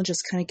as well, and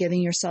just kind of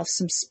giving yourself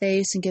some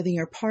space and giving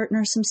your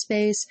partner some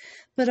space,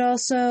 but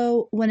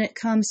also when it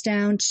comes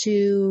down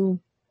to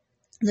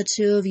the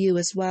two of you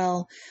as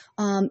well,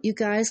 you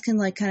guys can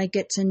kind of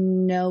get to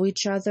know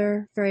each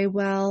other very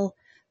well,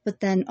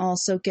 but then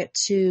also get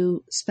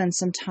to spend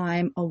some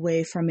time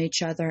away from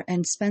each other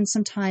and spend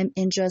some time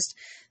in just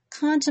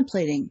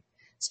contemplating.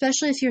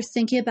 Especially if you're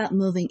thinking about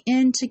moving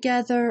in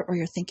together, or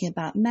you're thinking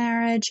about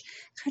marriage,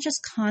 kind of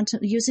just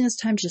using this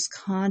time to just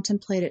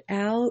contemplate it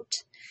out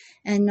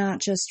and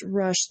not just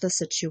rush the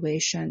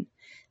situation.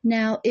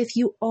 Now, if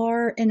you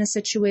are in a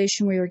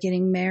situation where you're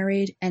getting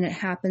married and it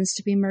happens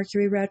to be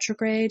Mercury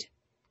retrograde,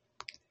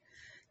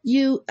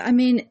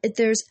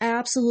 there's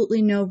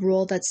absolutely no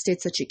rule that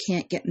states that you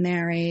can't get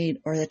married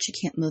or that you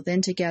can't move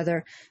in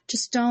together.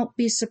 Just don't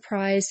be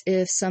surprised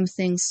if some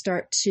things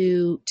start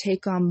to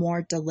take on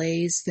more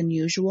delays than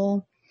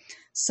usual,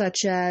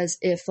 such as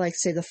if,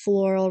 say, the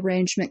floral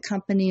arrangement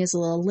company is a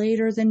little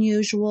later than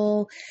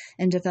usual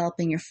in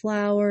developing your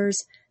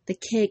flowers. The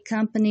cake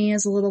company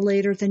is a little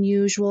later than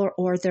usual,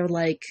 or they're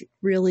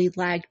really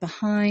lagged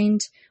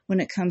behind when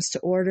it comes to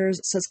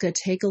orders, so it's going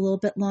to take a little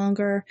bit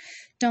longer.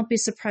 Don't be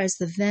surprised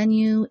the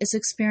venue is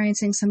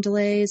experiencing some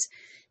delays.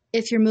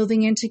 If you're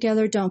moving in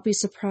together, don't be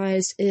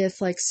surprised if,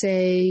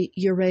 say,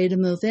 you're ready to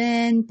move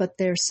in, but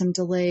there's some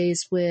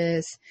delays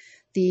with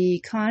the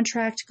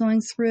contract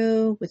going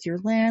through with your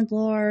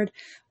landlord,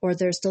 or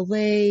there's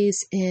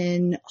delays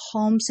in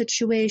home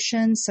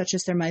situations, such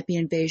as there might be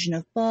invasion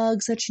of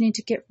bugs that you need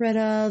to get rid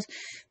of.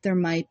 There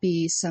might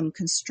be some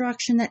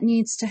construction that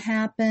needs to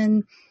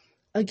happen.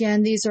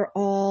 Again, these are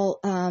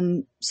all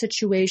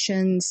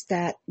situations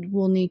that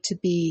will need to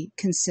be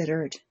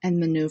considered and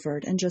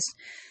maneuvered. And just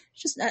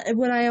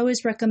what I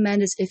always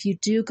recommend is, if you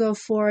do go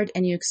forward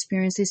and you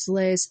experience these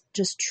delays,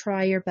 just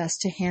try your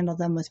best to handle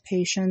them with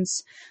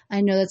patience.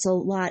 I know that's a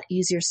lot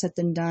easier said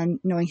than done,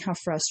 knowing how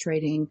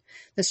frustrating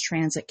this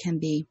transit can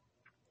be.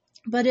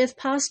 But if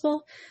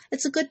possible,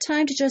 it's a good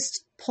time to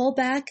just pull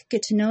back,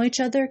 get to know each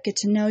other, get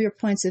to know your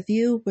points of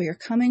view, where you're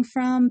coming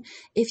from.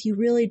 If you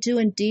really do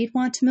indeed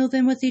want to move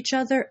in with each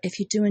other, if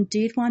you do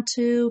indeed want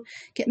to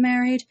get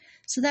married,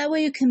 so that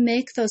way you can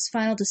make those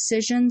final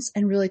decisions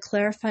and really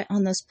clarify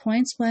on those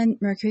points when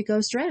Mercury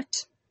goes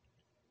direct.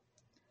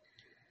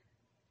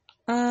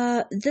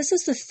 This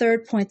is the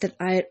third point that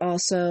I had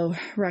also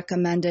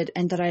recommended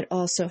and that I'd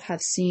also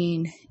have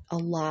seen a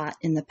lot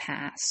in the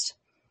past.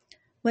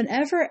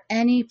 Whenever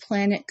any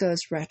planet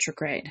goes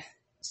retrograde,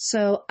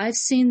 so I've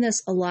seen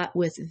this a lot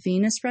with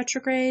Venus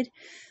retrograde,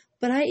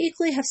 but I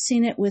equally have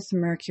seen it with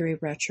Mercury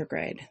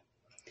retrograde.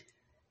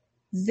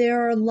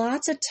 There are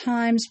lots of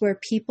times where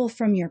people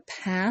from your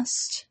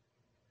past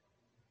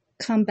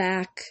come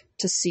back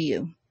to see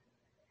you.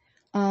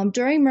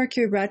 During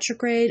Mercury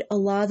retrograde, a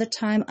lot of the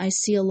time I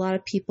see a lot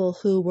of people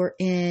who were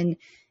in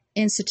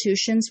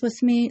institutions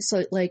with me,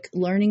 so like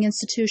learning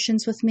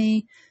institutions with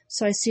me.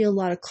 So I see a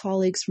lot of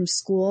colleagues from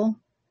school.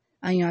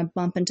 I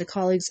bump into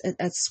colleagues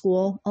at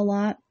school a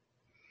lot.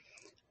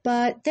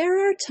 But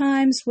there are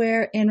times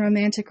where in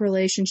romantic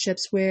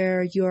relationships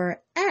where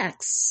your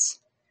ex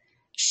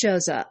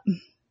shows up.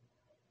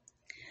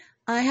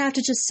 I have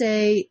to just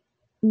say,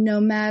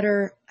 no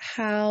matter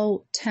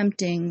how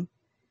tempting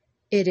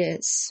it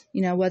is,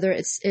 whether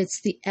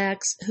it's the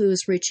ex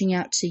who's reaching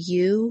out to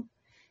you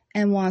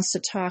and wants to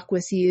talk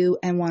with you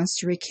and wants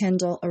to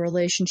rekindle a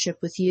relationship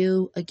with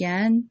you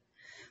again,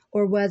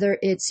 or whether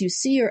it's you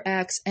see your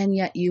ex and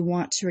yet you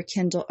want to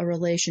rekindle a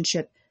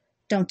relationship,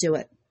 don't do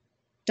it.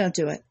 Don't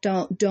do it.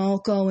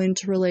 Don't go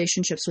into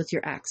relationships with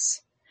your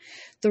ex.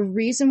 The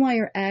reason why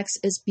your ex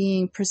is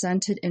being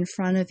presented in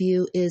front of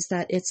you is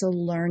that it's a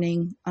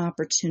learning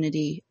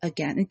opportunity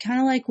again. And kind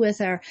of like with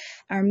our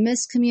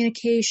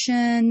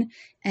miscommunication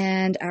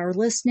and our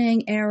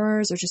listening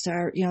errors, or just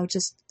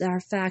our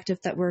fact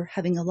that we're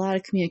having a lot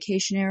of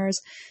communication errors,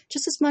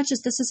 just as much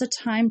as this is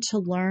a time to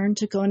learn,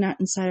 to go out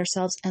inside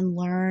ourselves and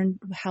learn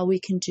how we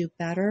can do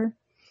better.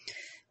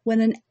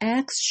 When an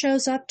ex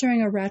shows up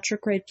during a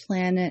retrograde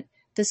planet,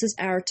 this is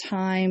our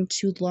time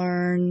to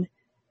learn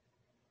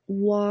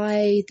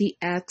why the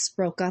ex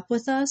broke up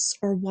with us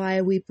or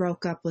why we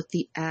broke up with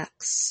the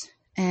ex,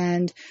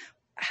 and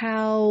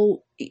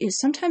how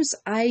sometimes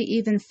I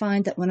even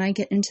find that when I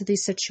get into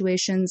these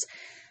situations,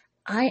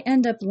 I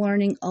end up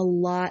learning a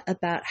lot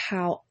about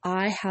how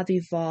I have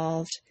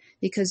evolved,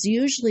 because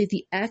usually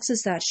the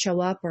exes that show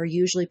up are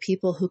usually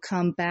people who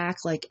come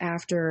back like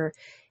after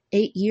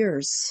 8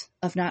 years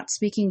of not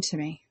speaking to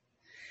me,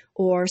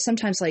 or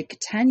sometimes like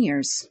 10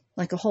 years,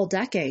 like a whole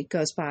decade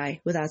goes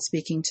by without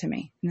speaking to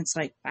me. And it's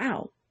like,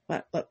 wow,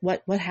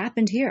 what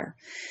happened here?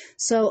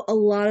 So a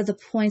lot of the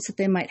points that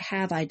they might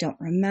have, I don't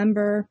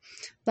remember,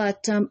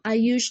 but what I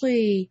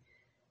usually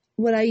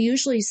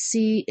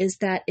see is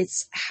that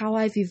it's how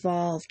I've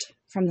evolved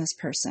from this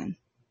person.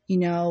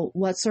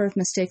 What sort of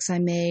mistakes I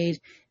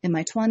made in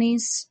my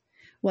 20s,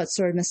 what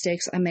sort of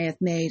mistakes I may have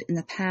made in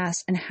the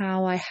past, and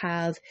how I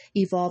have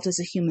evolved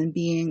as a human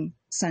being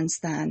since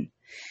then.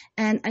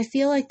 And I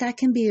feel like that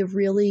can be a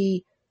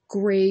really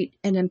great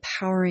and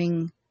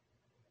empowering,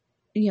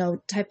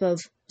 type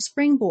of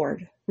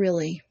springboard,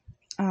 really,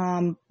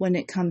 when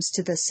it comes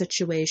to this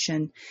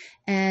situation.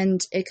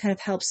 And it kind of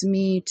helps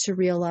me to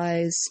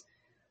realize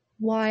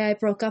why I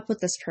broke up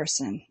with this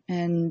person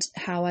and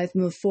how I've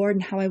moved forward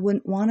and how I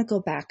wouldn't want to go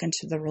back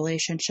into the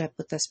relationship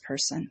with this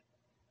person.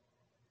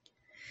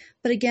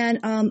 But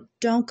again,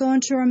 don't go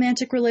into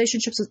romantic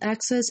relationships with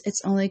exes.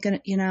 It's only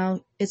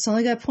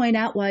gonna point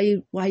out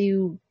why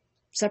you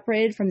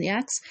separated from the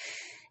ex.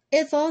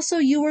 If also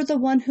you were the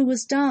one who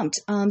was dumped,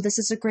 this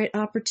is a great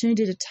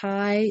opportunity to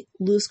tie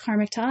loose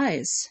karmic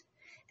ties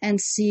and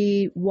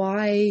see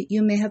why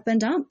you may have been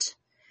dumped.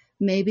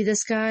 Maybe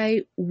this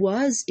guy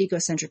was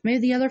egocentric. Maybe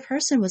the other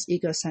person was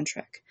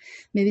egocentric.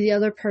 Maybe the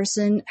other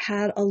person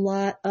had a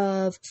lot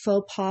of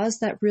faux pas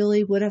that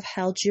really would have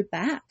held you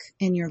back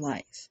in your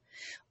life.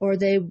 Or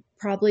they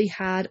probably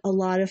had a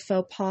lot of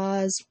faux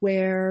pas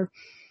where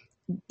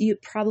you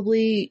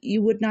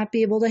would not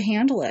be able to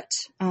handle it,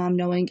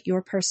 knowing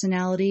your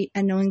personality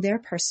and knowing their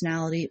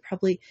personality.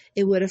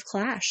 It would have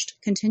clashed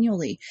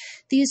continually.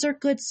 These are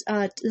good.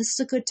 This is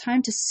a good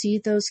time to see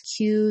those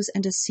cues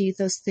and to see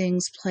those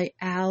things play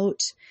out.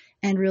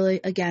 And really,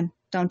 again,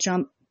 don't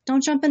jump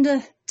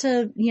into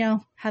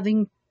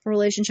having a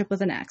relationship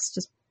with an ex.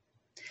 Just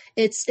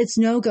it's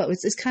no go.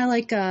 It's kind of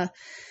like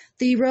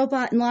the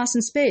robot in Lost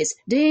in Space.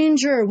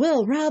 Danger,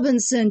 Will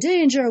Robinson.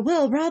 Danger,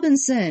 Will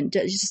Robinson.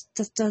 Just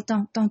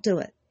don't do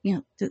it.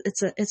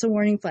 It's a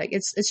warning flag.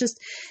 It's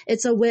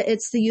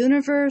the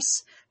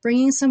universe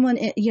bringing someone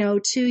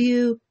to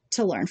you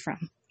to learn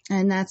from,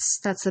 and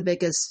that's the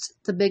biggest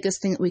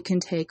thing that we can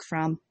take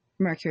from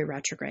Mercury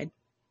retrograde.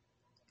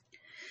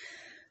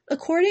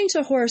 According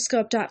to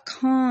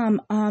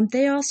horoscope.com,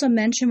 they also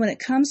mention when it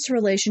comes to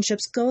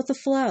relationships, go with the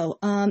flow.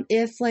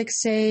 If, like,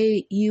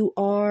 say you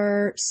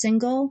are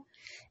single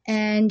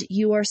and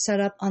you are set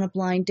up on a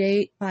blind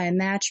date by a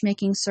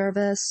matchmaking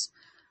service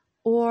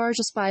or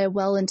just by a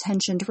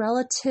well-intentioned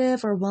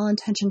relative or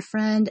well-intentioned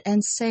friend,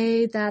 and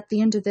say that the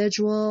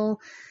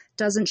individual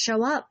doesn't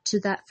show up to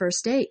that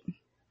first date.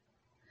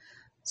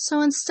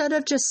 So instead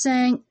of just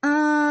saying,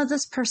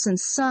 this person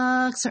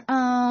sucks,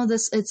 or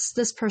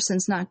this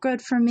person's not good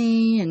for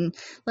me, and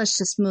let's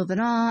just move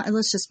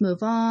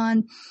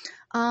on.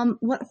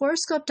 What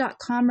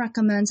horoscope.com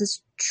recommends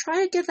is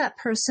try to give that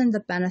person the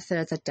benefit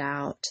of the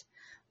doubt.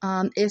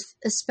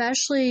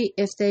 Especially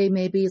if they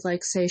maybe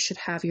like say should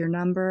have your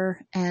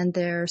number and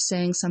they're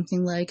saying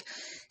something like,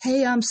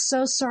 "Hey, I'm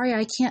so sorry,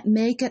 I can't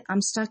make it.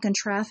 I'm stuck in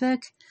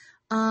traffic."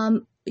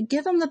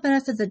 Give them the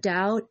benefit of the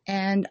doubt.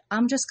 And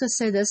I'm just going to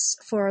say this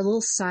for a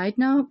little side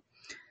note.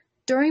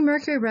 During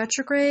Mercury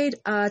retrograde,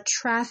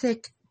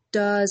 traffic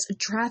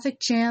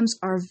jams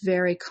are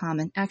very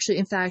common. Actually,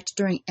 in fact,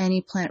 during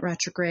any planet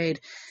retrograde,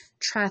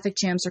 traffic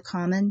jams are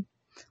common,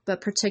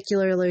 but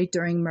particularly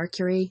during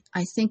Mercury.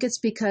 I think it's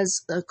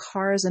because the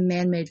car is a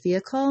man-made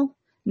vehicle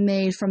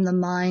made from the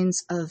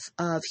minds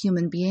of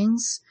human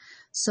beings.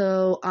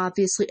 So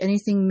obviously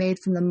anything made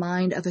from the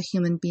mind of a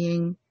human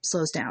being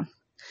slows down.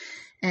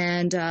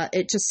 And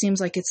it just seems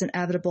like it's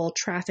inevitable.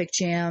 Traffic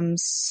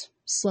jams,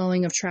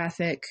 slowing of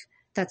traffic,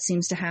 that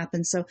seems to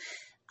happen. So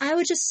I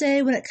would just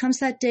say when it comes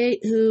to that date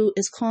who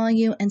is calling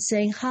you and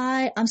saying,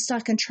 "Hi, I'm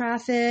stuck in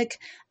traffic,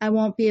 I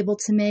won't be able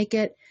to make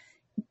it,"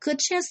 good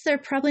chance they're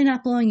probably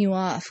not blowing you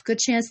off. Good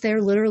chance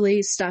they're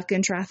literally stuck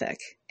in traffic.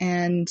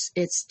 And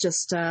it's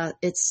just,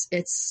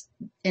 it's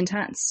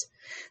intense.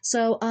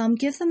 So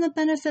give them the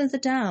benefit of the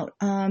doubt.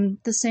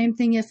 The same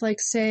thing if, like,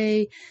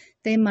 say,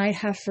 they might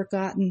have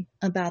forgotten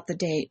about the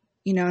date.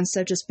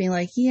 Instead of just being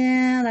like,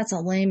 "Yeah, that's a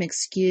lame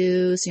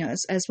excuse,"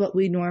 as what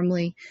we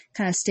normally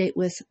kind of state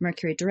with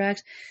Mercury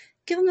direct,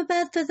 give them the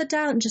benefit of the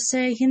doubt and just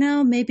say,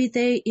 maybe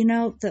they,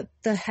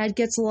 the head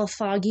gets a little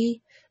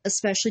foggy,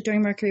 especially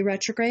during Mercury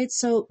retrograde.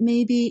 So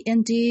maybe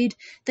indeed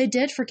they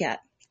did forget.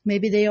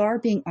 Maybe they are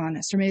being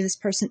honest, or maybe this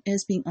person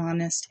is being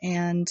honest,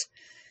 and,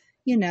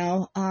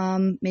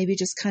 maybe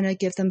just kind of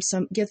give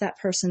that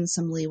person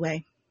some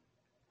leeway.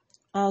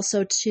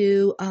 Also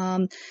too,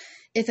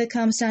 if it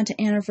comes down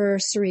to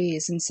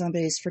anniversaries and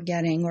somebody's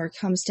forgetting, or it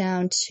comes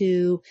down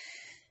to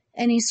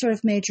any sort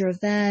of major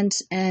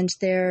event and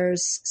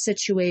there's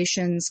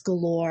situations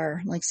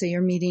galore, like say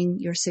you're meeting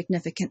your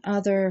significant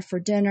other for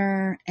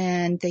dinner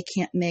and they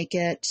can't make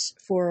it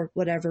for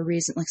whatever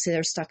reason, like say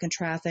they're stuck in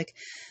traffic,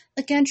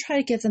 again, try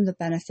to give them the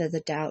benefit of the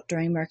doubt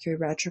during Mercury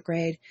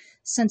retrograde.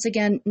 Since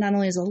again, not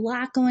only is a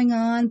lot going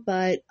on,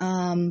 but,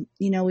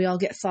 we all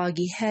get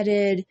foggy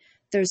headed.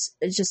 There's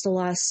just a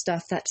lot of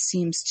stuff that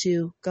seems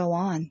to go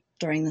on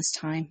during this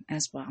time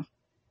as well.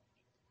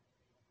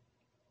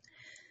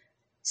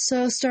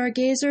 So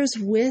stargazers,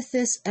 with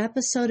this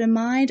episode in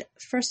mind,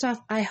 first off,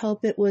 I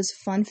hope it was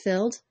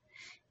fun-filled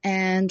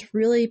and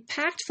really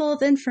packed full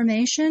of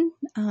information.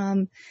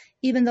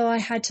 Even though I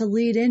had to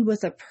lead in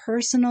with a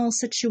personal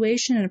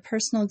situation and a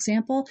personal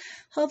example,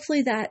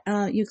 hopefully that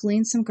you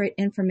gleaned some great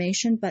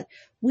information. But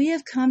we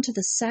have come to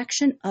the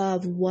section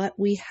of what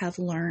we have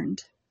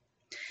learned.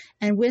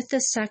 And with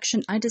this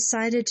section, I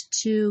decided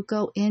to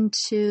go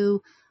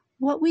into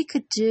what we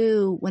could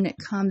do when it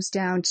comes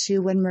down to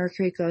when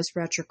Mercury goes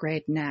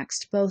retrograde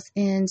next, both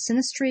in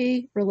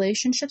synastry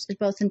relationships,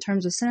 both in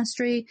terms of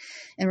synastry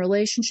and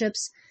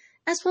relationships,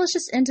 as well as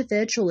just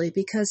individually,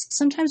 because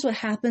sometimes what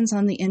happens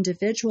on the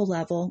individual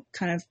level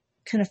kind of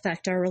can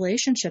affect our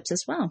relationships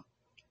as well.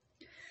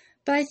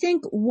 But I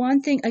think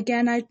one thing,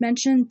 again, I'd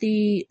mentioned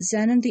the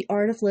Zen and the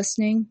Art of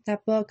Listening,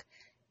 that book.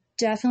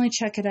 Definitely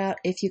check it out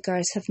if you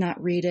guys have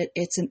not read it.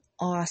 It's an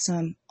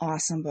awesome,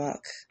 awesome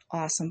book.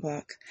 Awesome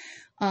book.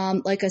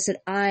 Like I said,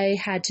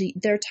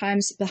 there are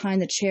times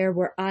behind the chair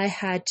where I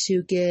had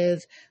to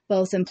give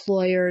both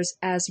employers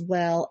as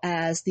well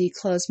as the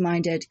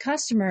closed-minded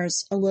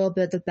customers a little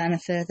bit of the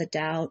benefit of the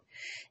doubt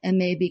and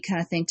maybe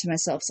kind of think to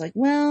myself, it's like,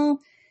 well,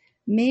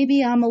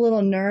 maybe I'm a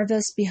little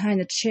nervous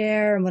behind the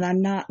chair, and when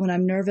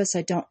I'm nervous,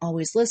 I don't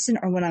always listen,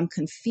 or when I'm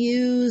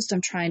confused,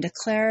 I'm trying to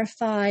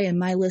clarify and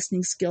my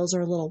listening skills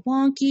are a little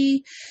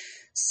wonky.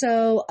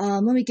 So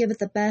let me give it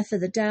the benefit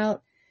of the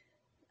doubt.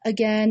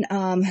 Again,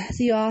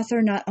 the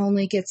author not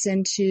only gets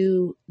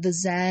into the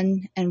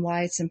Zen and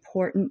why it's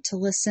important to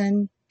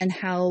listen and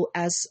how,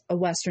 as a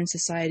Western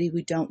society,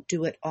 we don't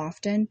do it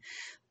often,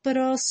 but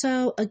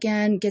also,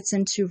 again, gets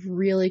into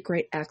really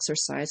great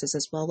exercises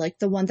as well, like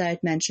the one that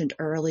I'd mentioned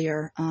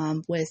earlier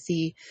with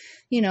the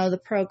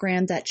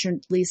program that you're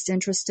least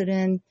interested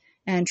in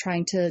and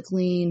trying to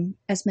glean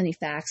as many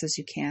facts as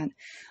you can.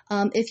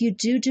 If you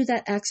do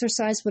that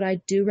exercise, what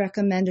I do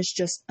recommend is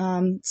just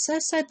set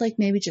aside like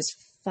maybe just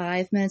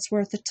 5 minutes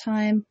worth of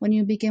time when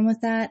you begin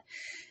with that,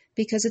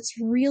 because it's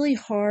really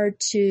hard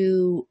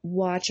to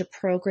watch a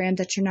program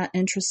that you're not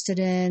interested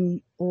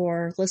in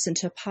or listen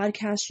to a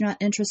podcast you're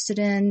not interested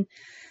in,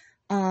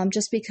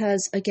 just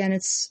because, again,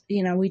 it's,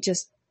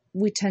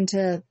 we tend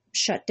to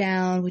shut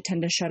down, we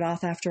tend to shut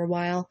off after a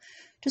while.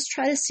 Just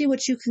try to see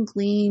what you can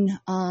glean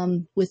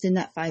within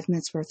that 5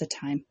 minutes worth of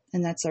time.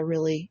 And it's a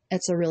really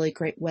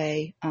great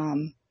way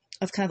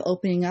of kind of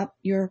opening up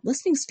your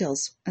listening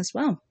skills as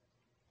well.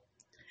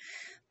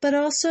 But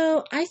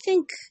also, I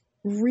think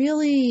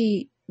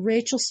really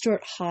Rachel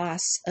Stewart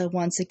Haas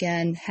once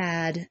again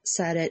had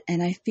said it,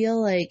 and I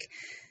feel like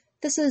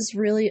this is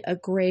really a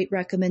great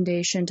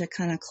recommendation to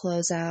kind of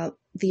close out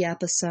the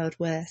episode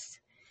with.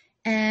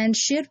 And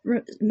she had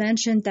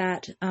mentioned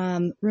that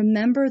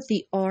remember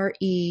the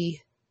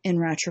RE in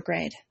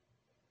retrograde.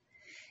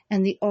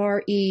 and the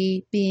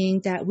RE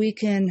being that we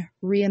can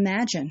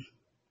reimagine,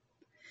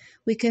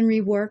 we can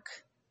rework,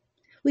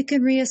 we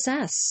can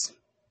reassess,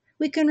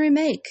 we can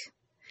remake,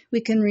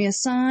 we can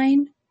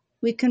reassign,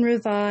 we can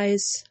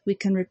revise, we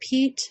can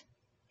repeat,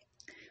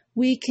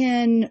 we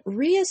can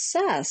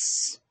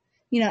reassess.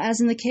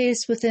 As in the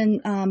case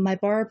within my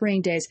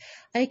barbering days,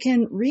 I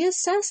can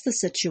reassess the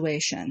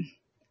situation,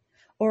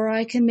 or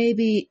I can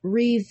maybe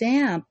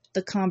revamp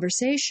the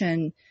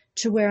conversation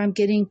to where I'm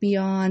getting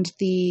beyond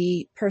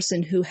the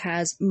person who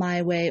has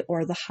my way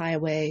or the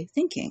highway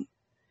thinking.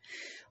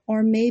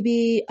 Or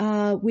maybe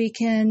we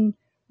can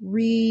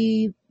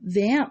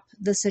revamp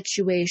the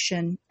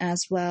situation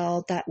as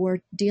well that we're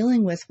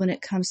dealing with when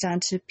it comes down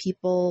to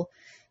people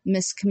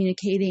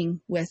miscommunicating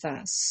with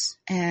us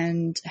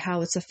and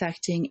how it's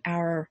affecting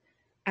our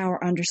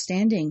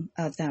understanding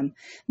of them.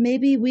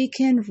 Maybe we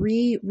can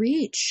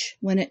reach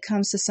when it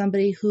comes to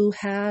somebody who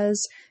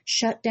has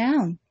shut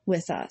down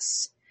with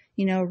us,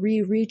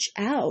 reach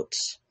out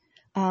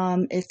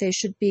if they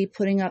should be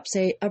putting up,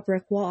 say, a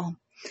brick wall.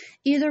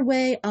 Either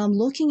way,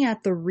 looking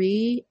at the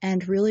re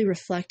and really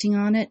reflecting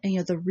on it,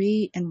 and the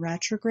re and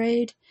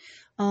retrograde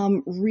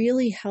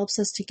really helps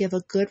us to give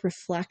a good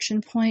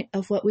reflection point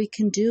of what we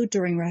can do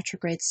during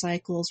retrograde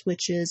cycles,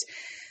 which is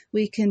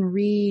we can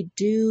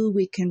redo,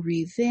 we can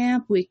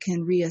revamp, we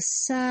can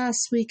reassess,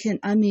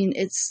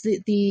 it's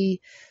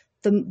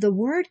the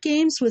word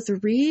games with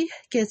re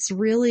gets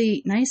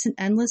really nice and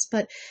endless,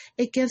 but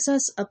it gives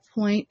us a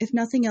point, if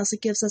nothing else,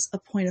 it gives us a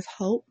point of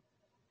hope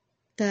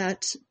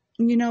that,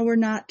 we're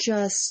not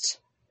just,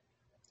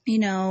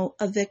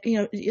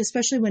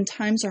 especially when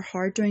times are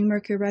hard during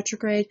Mercury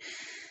retrograde,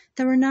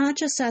 that we're not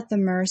just at the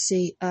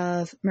mercy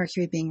of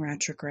Mercury being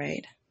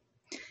retrograde.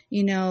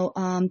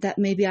 That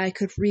maybe I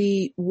could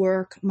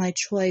rework my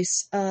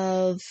choice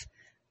of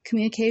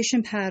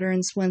communication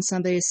patterns when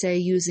somebody, say,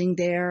 using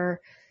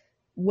their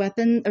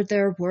weapon or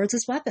their words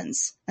as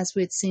weapons, as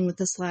we had seen with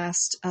this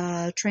last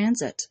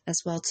transit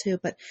as well too.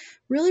 But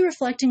really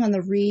reflecting on the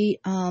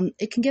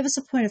it can give us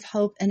a point of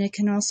hope, and it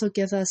can also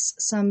give us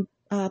some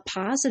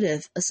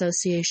positive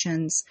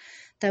associations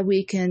that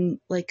we can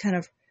kind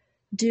of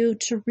do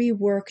to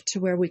rework to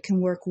where we can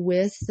work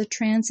with the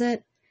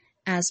transit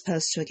as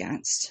opposed to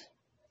against.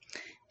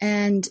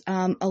 And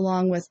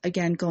along with,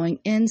 again, going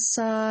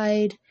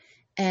inside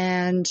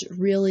and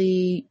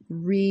really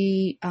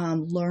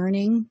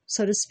learning,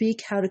 so to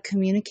speak, how to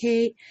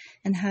communicate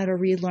and how to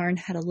relearn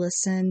how to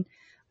listen.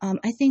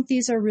 I think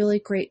these are really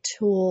great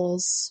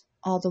tools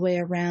all the way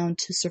around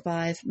to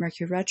survive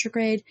Mercury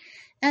retrograde.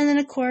 And then,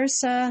 of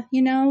course,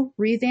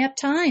 revamp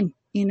time.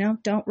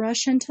 Don't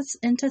rush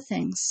into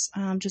things.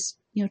 Just,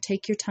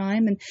 take your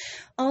time. And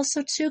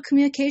also, too,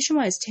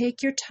 communication-wise,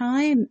 take your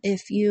time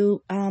if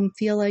you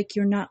feel like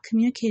you're not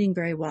communicating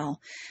very well.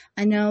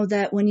 I know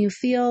that when you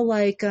feel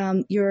like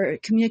your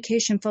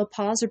communication faux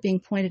pas are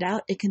being pointed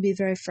out, it can be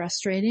very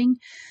frustrating.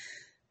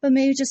 But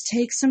maybe just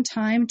take some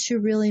time to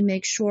really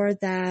make sure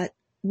that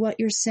what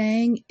you're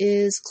saying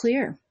is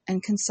clear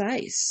and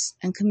concise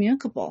and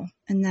communicable,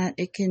 and that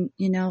it can,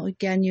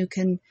 again, you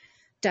can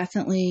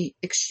definitely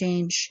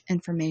exchange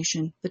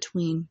information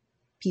between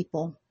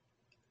people.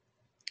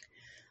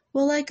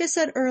 Well, like I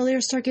said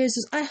earlier,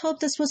 Stargazers, I hope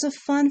this was a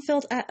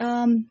fun-filled,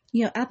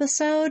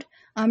 episode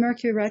on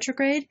Mercury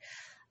retrograde.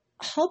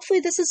 Hopefully,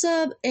 this is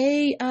an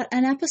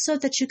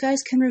episode that you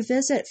guys can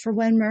revisit for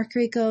when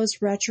Mercury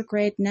goes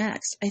retrograde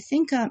next. I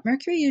think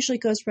Mercury usually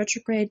goes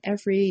retrograde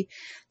every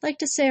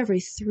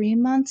 3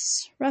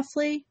 months,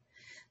 roughly.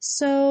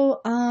 So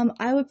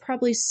I would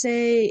probably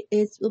say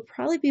it will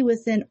probably be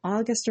within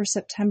August or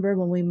September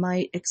when we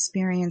might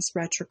experience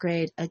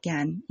retrograde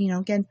again.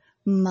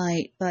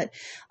 Might, but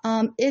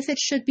if it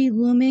should be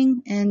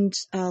looming, and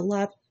a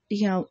lot,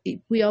 I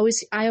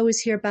always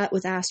hear about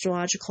with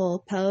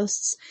astrological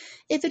posts,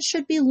 if it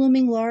should be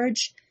looming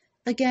large,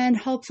 again,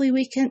 hopefully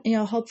we can,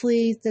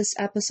 hopefully this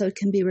episode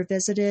can be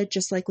revisited,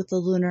 just like with the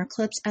lunar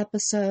eclipse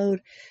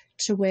episode,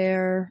 to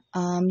where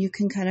you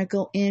can kind of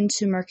go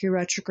into Mercury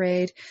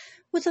retrograde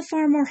with a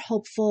far more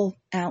hopeful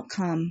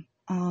outcome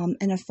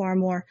and a far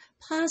more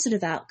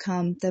positive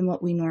outcome than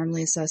what we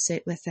normally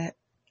associate with it.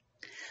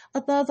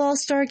 Above all,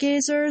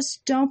 stargazers,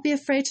 don't be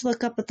afraid to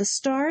look up at the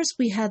stars.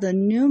 We have a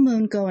new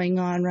moon going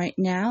on right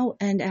now,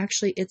 and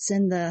actually it's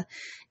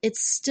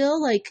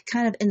still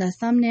kind of in the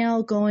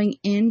thumbnail going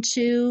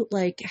into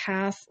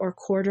half or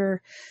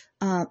quarter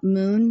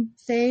moon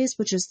phase,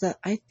 which is the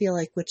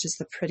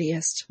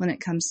prettiest when it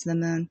comes to the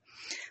moon.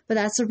 But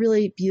that's a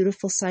really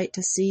beautiful sight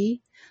to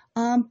see.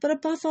 But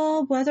above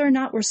all, whether or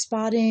not we're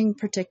spotting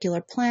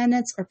particular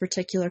planets or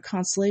particular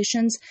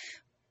constellations,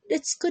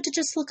 it's good to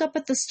just look up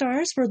at the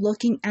stars. We're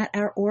looking at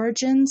our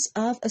origins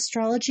of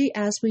astrology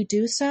as we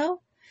do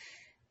so.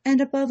 And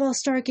above all,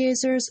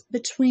 stargazers,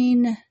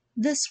 between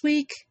this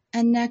week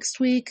and next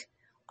week,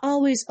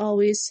 always,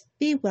 always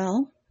be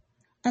well.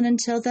 And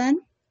until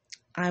then,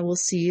 I will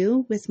see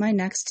you with my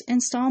next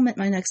installment,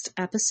 my next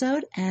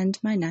episode, and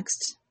my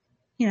next,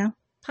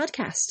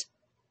 podcast.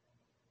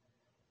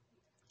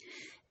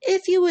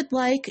 If you would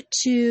like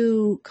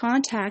to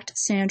contact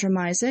Sandra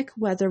Misek,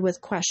 whether with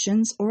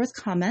questions or with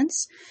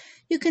comments,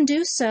 you can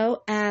do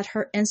so at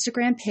her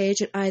Instagram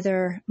page at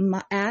either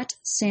at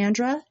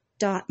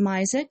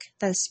sandra.misek,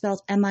 that is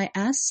spelled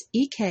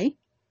M-I-S-E-K.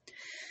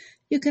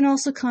 You can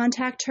also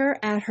contact her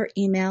at her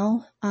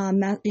email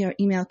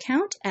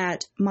account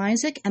at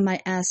misek,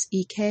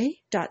 M-I-S-E-K,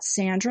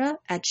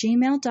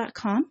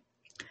 .sandra@gmail.com.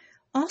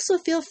 Also,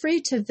 feel free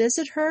to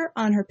visit her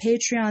on her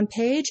Patreon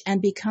page and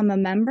become a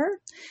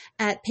member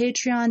at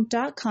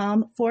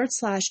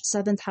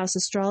patreon.com/Seventh House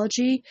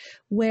Astrology,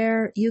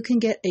 where you can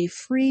get a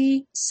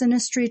free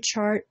synastry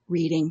chart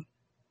reading.